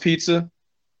crust pizza?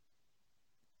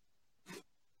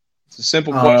 It's a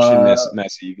simple question,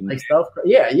 Messi. You can like stuff.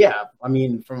 Yeah. I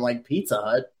mean, from like Pizza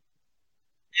Hut.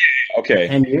 Yeah. Okay.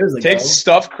 10 years ago. Take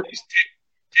stuffed crust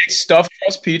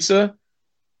pizza,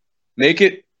 make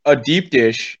it a deep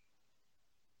dish.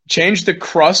 Change the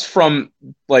crust from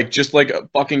just like a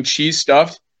fucking cheese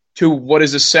stuffed to what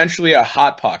is essentially a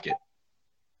hot pocket.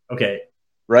 Okay.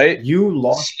 Right. You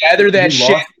lost. Slather that shit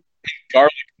in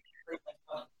garlic.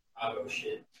 Oh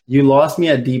shit. You lost me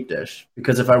at deep dish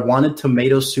because if I wanted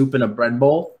tomato soup in a bread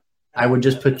bowl, I would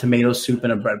just put tomato soup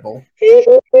in a bread bowl.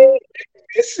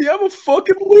 See, I'm a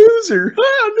fucking loser.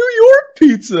 New York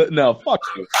pizza. No, fuck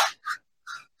you.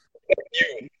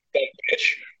 You dumb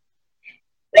bitch.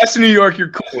 Rest of New York,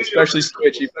 you're cool, especially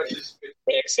Switch. You're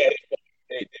excited for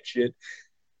shit.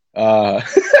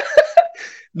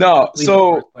 No,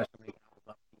 so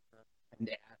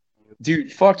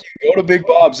dude, fuck you. Go to Big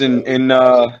Bob's in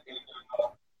Michigan.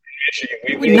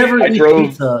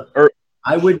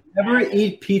 I would never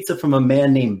eat pizza from a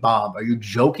man named Bob. Are you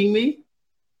joking me?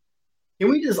 Can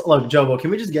we just look, Jobo? Can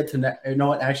we just get to you know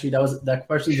what? Actually, that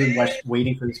question's been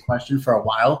waiting for this question for a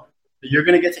while. But you're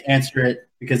gonna get to answer it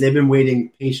because they've been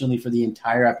waiting patiently for the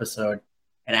entire episode.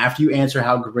 And after you answer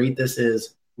how great this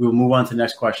is, we will move on to the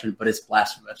next question. But it's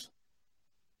blasphemous.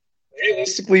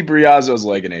 Realistically, Briazzo's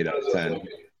like an 8 out of 10.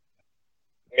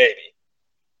 Maybe.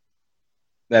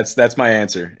 That's my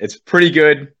answer. It's pretty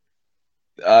good.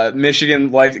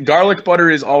 Michigan, like garlic butter,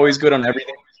 is always good on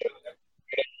everything.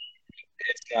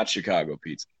 It's not Chicago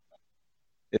pizza.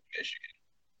 It's Michigan.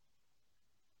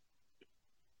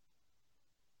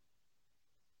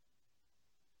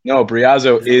 No,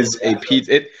 Briazzo is a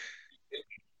pizza.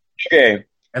 Okay.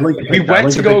 We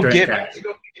went to go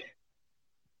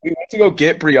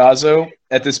get Briazzo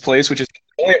at this place, which is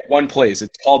only at one place.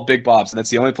 It's called Big Bob's, and that's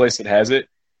the only place that has it.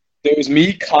 There was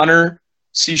me, Connor,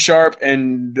 C-Sharp,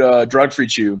 and Drug Free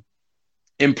Chew.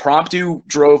 Impromptu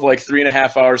drove like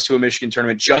 3.5 hours to a Michigan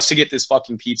tournament just to get this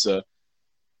fucking pizza.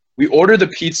 We ordered the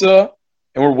pizza,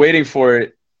 and we're waiting for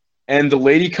it. And the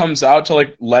lady comes out to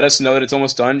like let us know that it's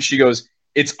almost done. She goes,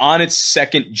 "It's on its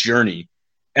second journey."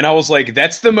 And I was like,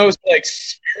 that's the most like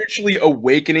spiritually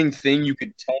awakening thing you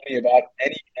could tell me about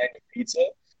any kind of pizza.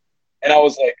 And I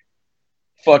was like,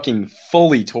 fucking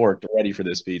fully torqued, ready for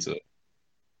this pizza.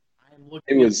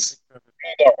 It was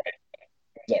all right.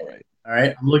 It was all right. All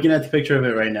right, I'm looking at the picture of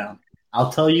it right now.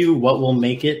 I'll tell you what will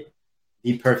make it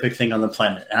the perfect thing on the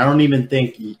planet. And I don't even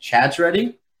think chat's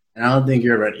ready, and I don't think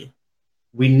you're ready.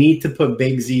 We need to put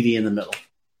Big ZD in the middle.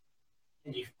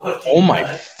 Oh my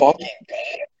fucking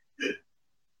god!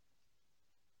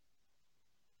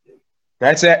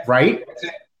 That's it, right?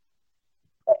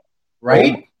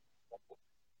 Right?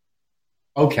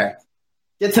 Okay.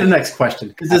 Get to the next question,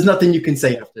 because there's nothing you can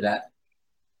say after that.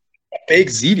 Big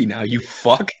ZD now, you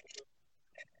fuck.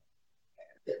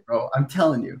 Bro, I'm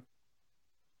telling you.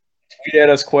 Tweet at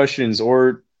us questions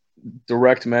or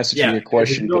direct messaging a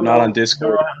question, but not on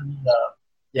Discord.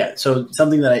 Yeah, so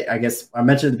something that I guess I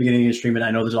mentioned at the beginning of the stream, and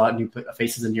I know there's a lot of new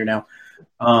faces in here now.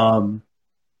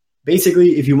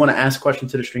 Basically, if you want to ask a question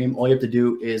to the stream, all you have to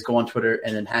do is go on Twitter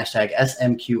and then hashtag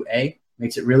SMQA.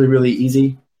 Makes it really, really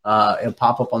easy. It'll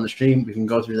pop up on the stream. We can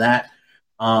go through that.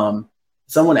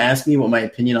 Someone asked me what my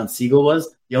opinion on Seagull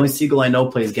was. The only Seagull I know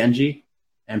plays Genji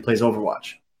and plays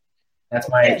Overwatch. I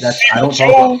don't talk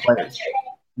about players.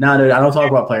 No, dude, I don't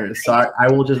talk about players. So I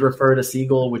will just refer to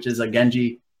Seagull, which is a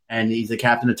Genji, and he's the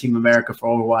captain of Team America for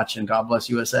Overwatch, and God bless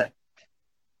USA.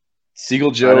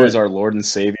 Seagull Joe is our Lord and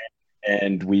Savior,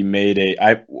 and we made a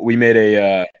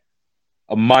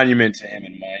monument to him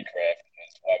in Minecraft.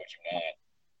 Why would you not?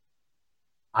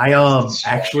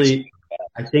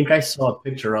 I think I saw a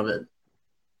picture of it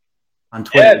on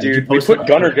Twitter. Yeah, dude, we put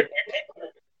Gunner.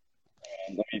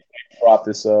 Let me prop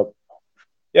this up.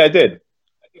 Yeah, I did.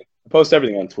 I post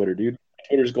everything on Twitter, dude.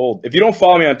 Twitter's gold. If you don't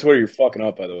follow me on Twitter, you're fucking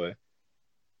up, by the way.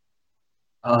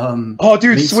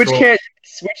 Dude, Switch can't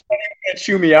even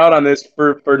chew me out on this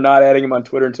for not adding him on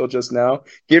Twitter until just now.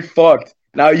 Get fucked.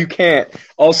 Now you can't.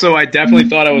 Also, I definitely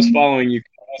thought I was following you.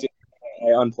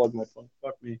 I unplugged my phone.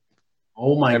 Fuck me.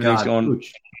 Oh my god,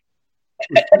 Pooch.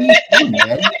 What are you doing,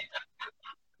 man?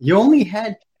 You only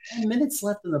had 10 minutes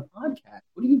left in the podcast.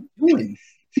 What are you doing?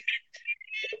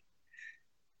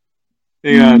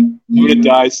 Hang on. I'm going to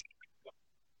die.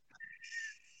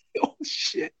 Oh,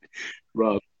 shit.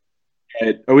 Rob.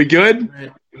 Right. Are we good?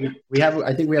 Right.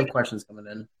 I think we have questions coming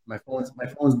in. My phone's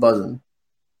buzzing.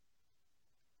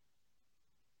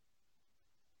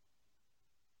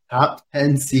 Top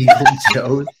 10 Seagull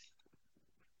Joes.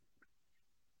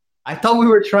 I thought we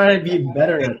were trying to be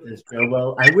better at this, Joe.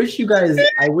 Well, I wish you guys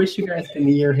can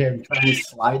hear him trying to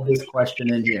slide this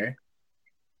question in here.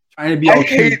 Trying to be I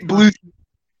hate blue.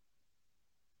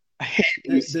 I hate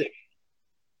blue.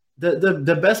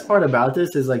 The best part about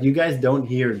this is like you guys don't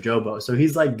hear Jobo, so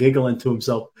he's like giggling to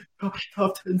himself. Oh,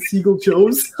 top 10 Seagull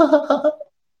Joes.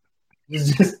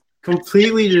 He's just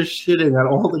completely just shitting on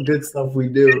all the good stuff we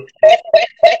do.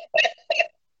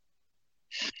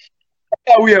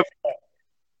 We have.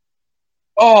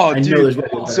 Oh, I dude. Know there's a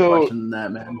better question than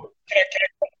that, man.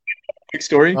 fake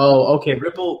story? Oh, okay.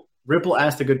 Ripple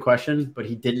asked a good question, but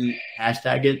he didn't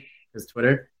hashtag it his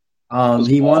Twitter.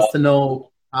 He wants to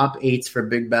know top 8s for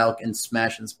Big Balk and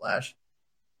Smash and Splash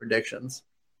predictions.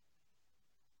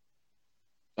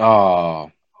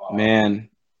 Oh man,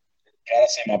 gotta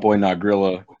say my boy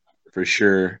Nagrilla for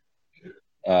sure.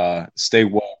 Stay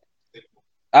woke.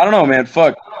 I don't know, man.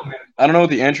 Fuck. I don't know what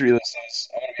the entry list is.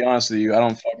 I'm gonna be honest with you. I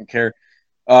don't fucking care.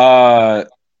 I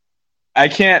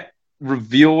can't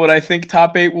reveal what I think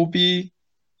top 8 will be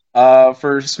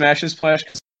for Smash and Splash.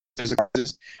 I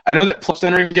know that Plus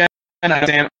entering again.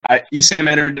 Sam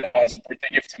entered birthday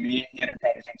gift to me. He entered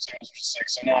probably from Samus for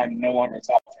 6, so now I'm no longer a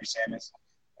top 3 Samus,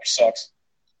 which sucks.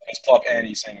 Because Plup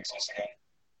and Sam exists again.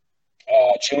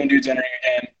 Chillin' Dude's entering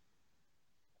again.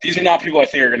 These are not people I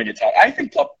think are going to get top. I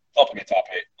think Plup will get top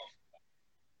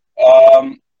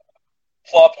 8.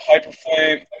 Plup,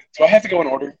 Hyperflame. Do I have to go in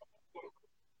order?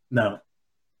 No.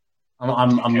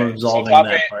 I'm Okay, resolving so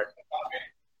that 8, part.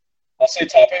 I'll say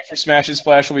top 8 for Smash and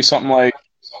Splash will be something like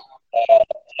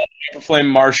Hyperflame,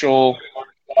 Marshall,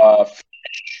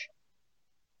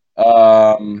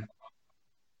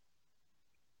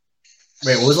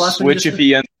 Wait, what was the last one? Switch if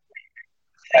he ends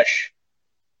Fresh.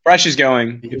 Fresh is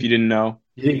going, if you didn't know.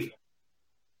 You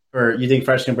think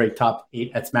Fresh can break top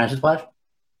 8 at Smash and Splash?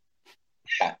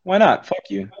 Yeah, why not?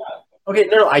 Fuck you. Okay,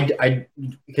 no, I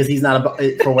because he's not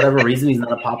for whatever reason he's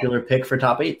not a popular pick for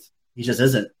top 8s. He just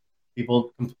isn't.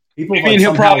 People. I mean,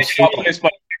 he'll probably get up on his way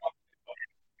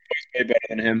better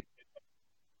than him.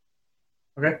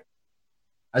 Okay.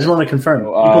 I just want to confirm.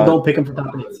 People don't pick him for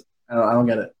top 8s. I don't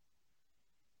get it.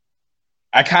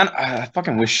 I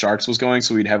fucking wish Sharks was going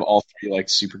so we'd have all 3 like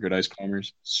super good ice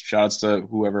climbers. Shouts to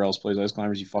whoever else plays ice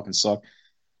climbers. You fucking suck.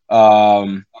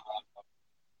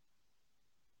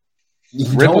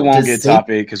 Ripple won't get top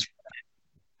 8 because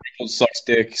Ripple sucks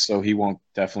dick, so he won't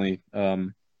definitely.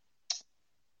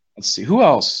 Let's see. Who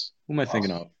else? Who am I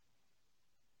thinking of?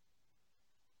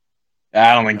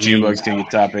 I don't think Junebug's going to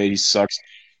get top 8. He sucks.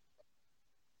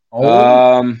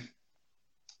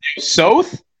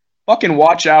 Soth? Fucking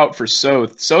watch out for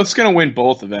Soth. Soth's going to win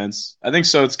both events. I think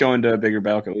Soth's going to a bigger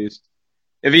balk at least.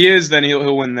 If he is, then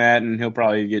he'll win that, and he'll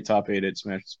probably get top 8 at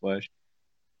Smash and Splash.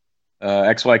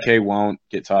 XYK won't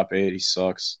get top 8. He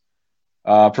sucks.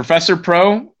 Professor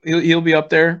Pro, he'll be up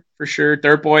there for sure.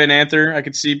 Dirt Boy and Anther, I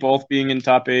could see both being in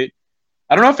top 8.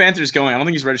 I don't know if Anther's going. I don't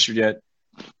think he's registered yet.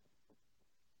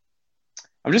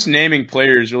 I'm just naming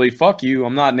players, really. Fuck you.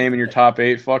 I'm not naming your top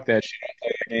 8. Fuck that shit. I don't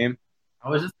play that game. I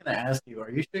was just going to ask you,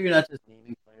 are you sure you're not just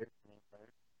naming players?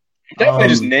 I'm definitely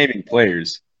just naming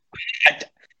players.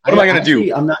 What am I going to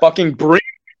do? I'm not fucking bring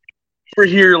over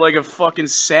here like a fucking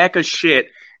sack of shit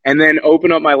and then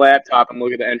open up my laptop and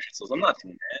look at the entrances. I'm not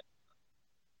doing that.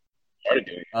 Started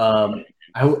doing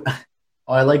it.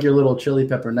 I like your little chili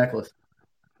pepper necklace.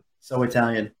 So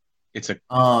Italian. It's a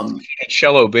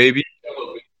cello, baby.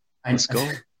 Let's go.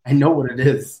 I know what it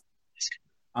is.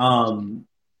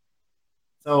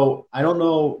 So I don't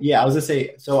know. Yeah, I was gonna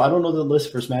say. So I don't know the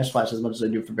list for Smash Splash as much as I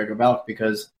do for Bigger Balk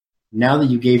because now that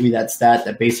you gave me that stat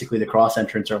that basically the cross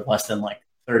entrants are less than like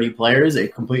 30 players,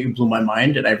 it completely blew my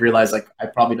mind, and I realized like I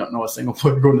probably don't know a single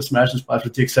player going to Smash and Splash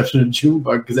with the exception of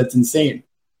Junebug because that's insane.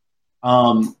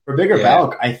 For Bigger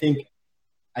Balk, I think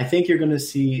you're going to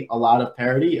see a lot of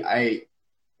parity.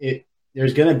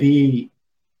 There's going to be.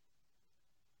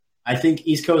 I think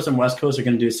East Coast and West Coast are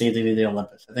going to do the same thing they did at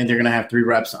Olympus. I think they're going to have 3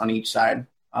 reps on each side.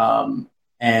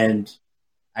 And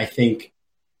I think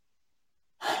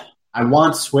I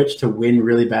want Switch to win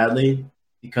really badly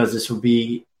because this will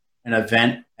be an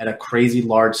event at a crazy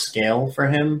large scale for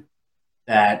him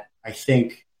that I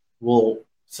think will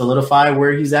solidify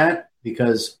where he's at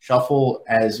because Shuffle,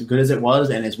 as good as it was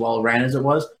and as well ran as it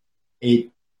was, it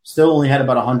still only had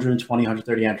about 120,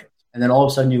 130 entrants. And then all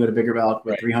of a sudden you go to Bigger Balk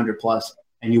with 300 plus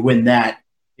and you win that,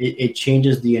 it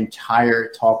changes the entire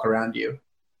talk around you.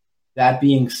 That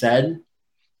being said,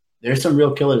 there's some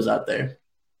real killers out there.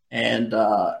 And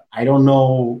I don't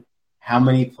know how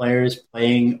many players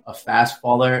playing a fast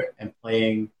faller and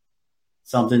playing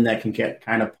something that can get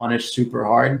kind of punished super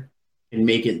hard can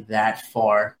make it that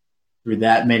far through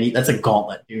that many. That's a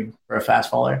gauntlet, dude, for a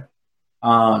fast faller.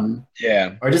 Or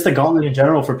just a gauntlet in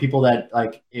general for people that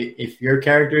like if your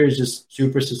character is just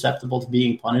super susceptible to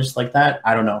being punished like that,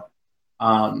 I don't know.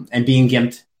 And being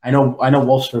gimped. I know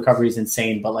Wolf's recovery is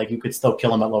insane, but like you could still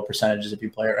kill him at low percentages if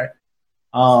you play it right.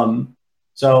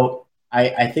 So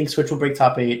I think Switch will break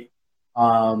top 8.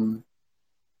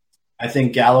 I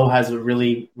think Gallo has a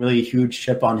really, really huge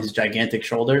chip on his gigantic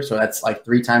shoulder, so that's like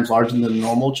 3 times larger than the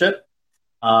normal chip.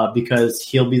 Because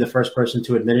he'll be the first person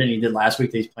to admit it. And he did last week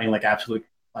that he's playing like absolute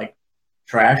like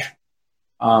trash.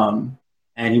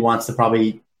 and he wants to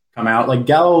probably come out. Like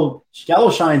Gallo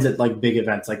shines at like big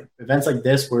events like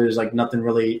this where there's like nothing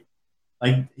really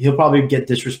like he'll probably get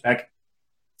disrespect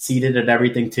seated at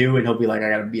everything too, and he'll be like, I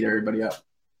gotta beat everybody up.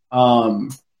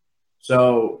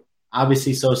 So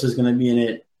obviously Sosa's gonna be in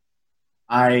it.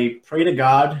 I pray to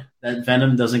God that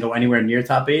Venom doesn't go anywhere near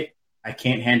top 8. I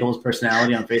can't handle his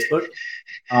personality on Facebook.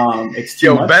 It's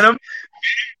too much. Venom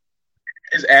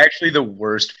is actually the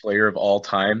worst player of all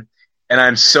time, and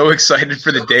I'm so excited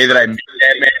for the day that I meet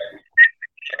that man.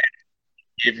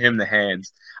 Give him the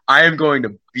hands. I am going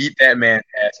to beat that man's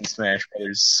ass in Smash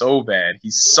Brothers so bad.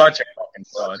 He's such a fucking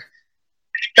fraud.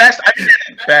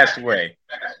 Best way.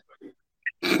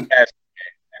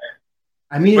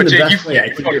 I mean, in the best way. I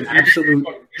think you're absolute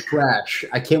trash.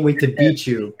 I can't wait to beat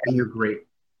you, and you're great.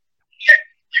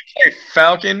 You play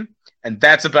Falcon, and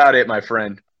that's about it, my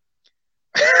friend.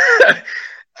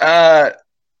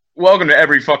 Welcome to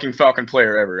every fucking Falcon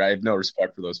player ever. I have no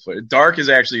respect for those players. Dark is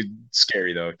actually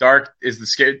scary, though. Dark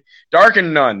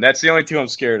and None. That's the only two I'm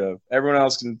scared of. Everyone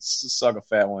else can suck a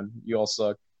fat one. You all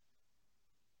suck.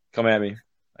 Come at me.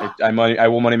 I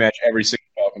will money match every single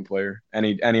Falcon player.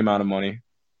 Any amount of money.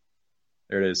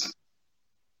 There it is.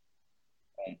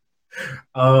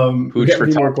 Pooch for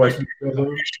more questions.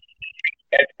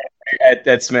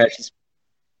 At Smash.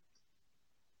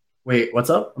 Wait, what's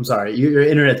up? I'm sorry. Your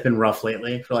internet's been rough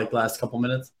lately for like the last couple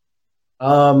minutes.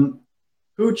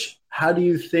 Pooch, how do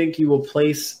you think you will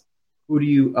place?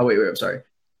 I'm sorry.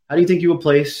 How do you think you will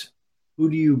place? Who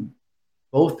do you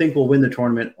both think will win the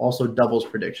tournament? Also, doubles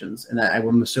predictions, and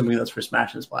I'm assuming that's for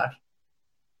Smash and Splash.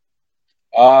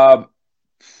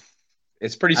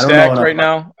 It's pretty stacked right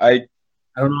now. I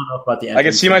don't know enough about the. I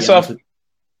can see myself.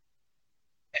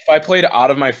 If I played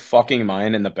out of my fucking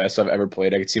mind and the best I've ever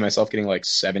played, I could see myself getting like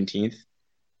 17th.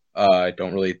 I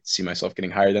don't really see myself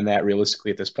getting higher than that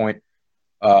realistically at this point.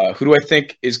 Who do I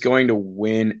think is going to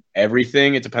win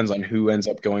everything? It depends on who ends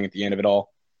up going at the end of it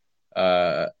all.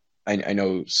 I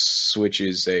know Switch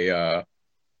is a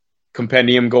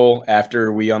compendium goal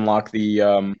after we unlock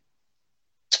the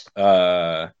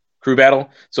crew battle.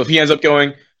 So if he ends up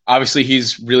going, obviously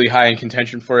he's really high in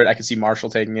contention for it. I can see Marshall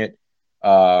taking it.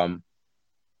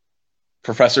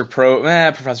 Professor Pro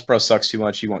sucks too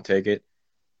much. He won't take it.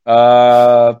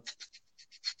 Yeah,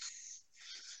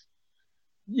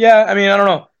 I mean, I don't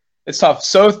know. It's tough.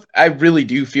 Soth, I really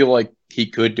do feel like he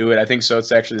could do it. I think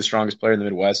Soth's actually the strongest player in the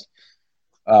Midwest.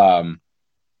 And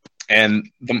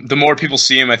the more people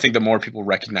see him, I think the more people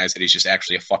recognize that he's just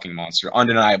actually a fucking monster.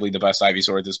 Undeniably the best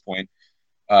Ivysaur at this point.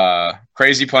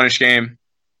 Crazy punish game.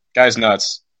 Guy's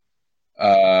nuts.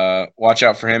 Watch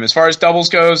out for him. As far as doubles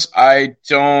goes, I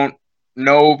don't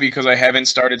know because I haven't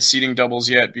started seeding doubles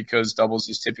yet because doubles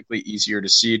is typically easier to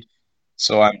seed.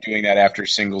 So I'm doing that after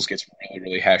singles gets really,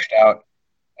 really hashed out.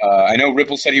 I know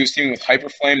Ripple said he was teaming with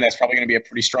Hyperflame. That's probably going to be a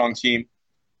pretty strong team.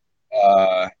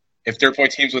 If Dirt Boy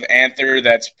teams with Anther,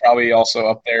 that's probably also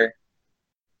up there.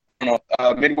 I don't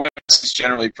know. Midwest is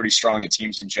generally pretty strong at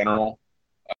teams in general.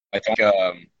 I think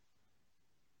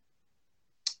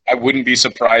I wouldn't be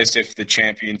surprised if the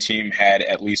champion team had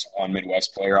at least one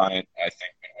Midwest player on it. I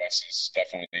think Midwest has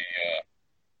definitely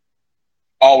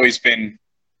always been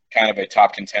kind of a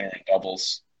top contender in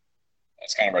doubles.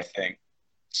 That's kind of our thing.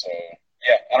 So,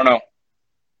 yeah, I don't know.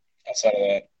 Outside of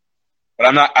that.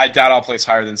 But I doubt I'll place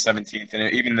higher than 17th.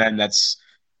 And even then, that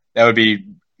would be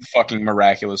fucking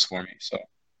miraculous for me. So,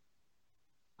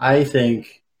 I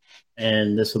think,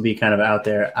 and this will be kind of out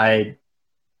there, I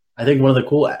think one of the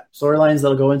cool storylines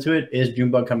that'll go into it is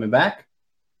Junebug coming back.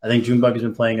 I think Junebug has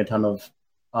been playing a ton of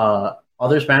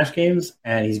other Smash games,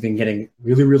 and he's been getting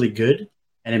really, really good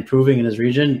and improving in his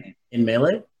region in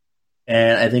Melee.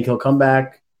 And I think he'll come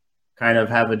back, kind of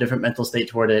have a different mental state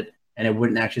toward it, and it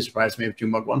wouldn't actually surprise me if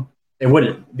Junebug won. It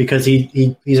wouldn't, because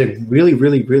he's a really,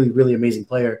 really, really, really amazing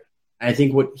player. And I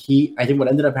think what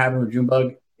ended up happening with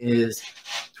Junebug is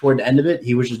toward the end of it,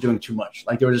 he was just doing too much.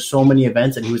 Like, there were just so many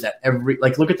events, and he was at every,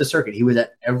 like, look at the circuit. He was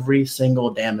at every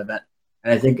single damn event.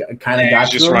 And I think it kind of got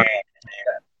to him.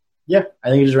 Yeah, I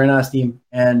think he just ran out of steam.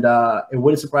 And it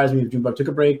wouldn't surprise me if Junebug took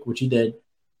a break, which he did,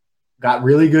 got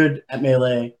really good at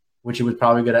Melee, which he was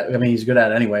probably good at. I mean, he's good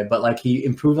at it anyway. But, like, he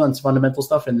improved on fundamental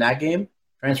stuff in that game,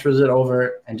 transfers it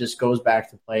over, and just goes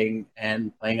back to playing at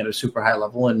a super high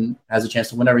level and has a chance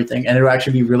to win everything. And it'll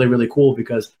actually be really, really cool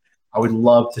because I would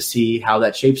love to see how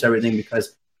that shapes everything,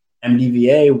 because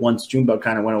MDVA, once Junebug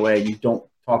kind of went away, you don't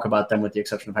talk about them with the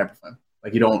exception of Hyperflame.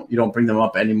 Like, you don't bring them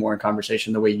up anymore in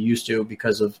conversation the way you used to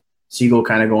because of Seagull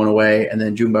kind of going away, and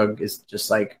then Junebug is just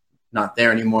like not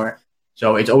there anymore.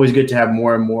 So it's always good to have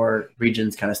more and more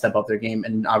regions kind of step up their game.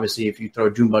 And obviously, if you throw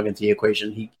Junebug into the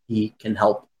equation, he can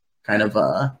help kind of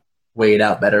weigh it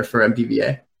out better for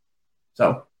MPVA.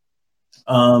 So,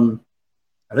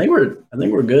 I think we're good. I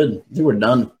think we're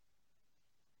done.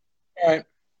 All right.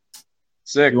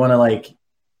 Sick. You want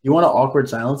to awkward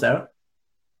silence out?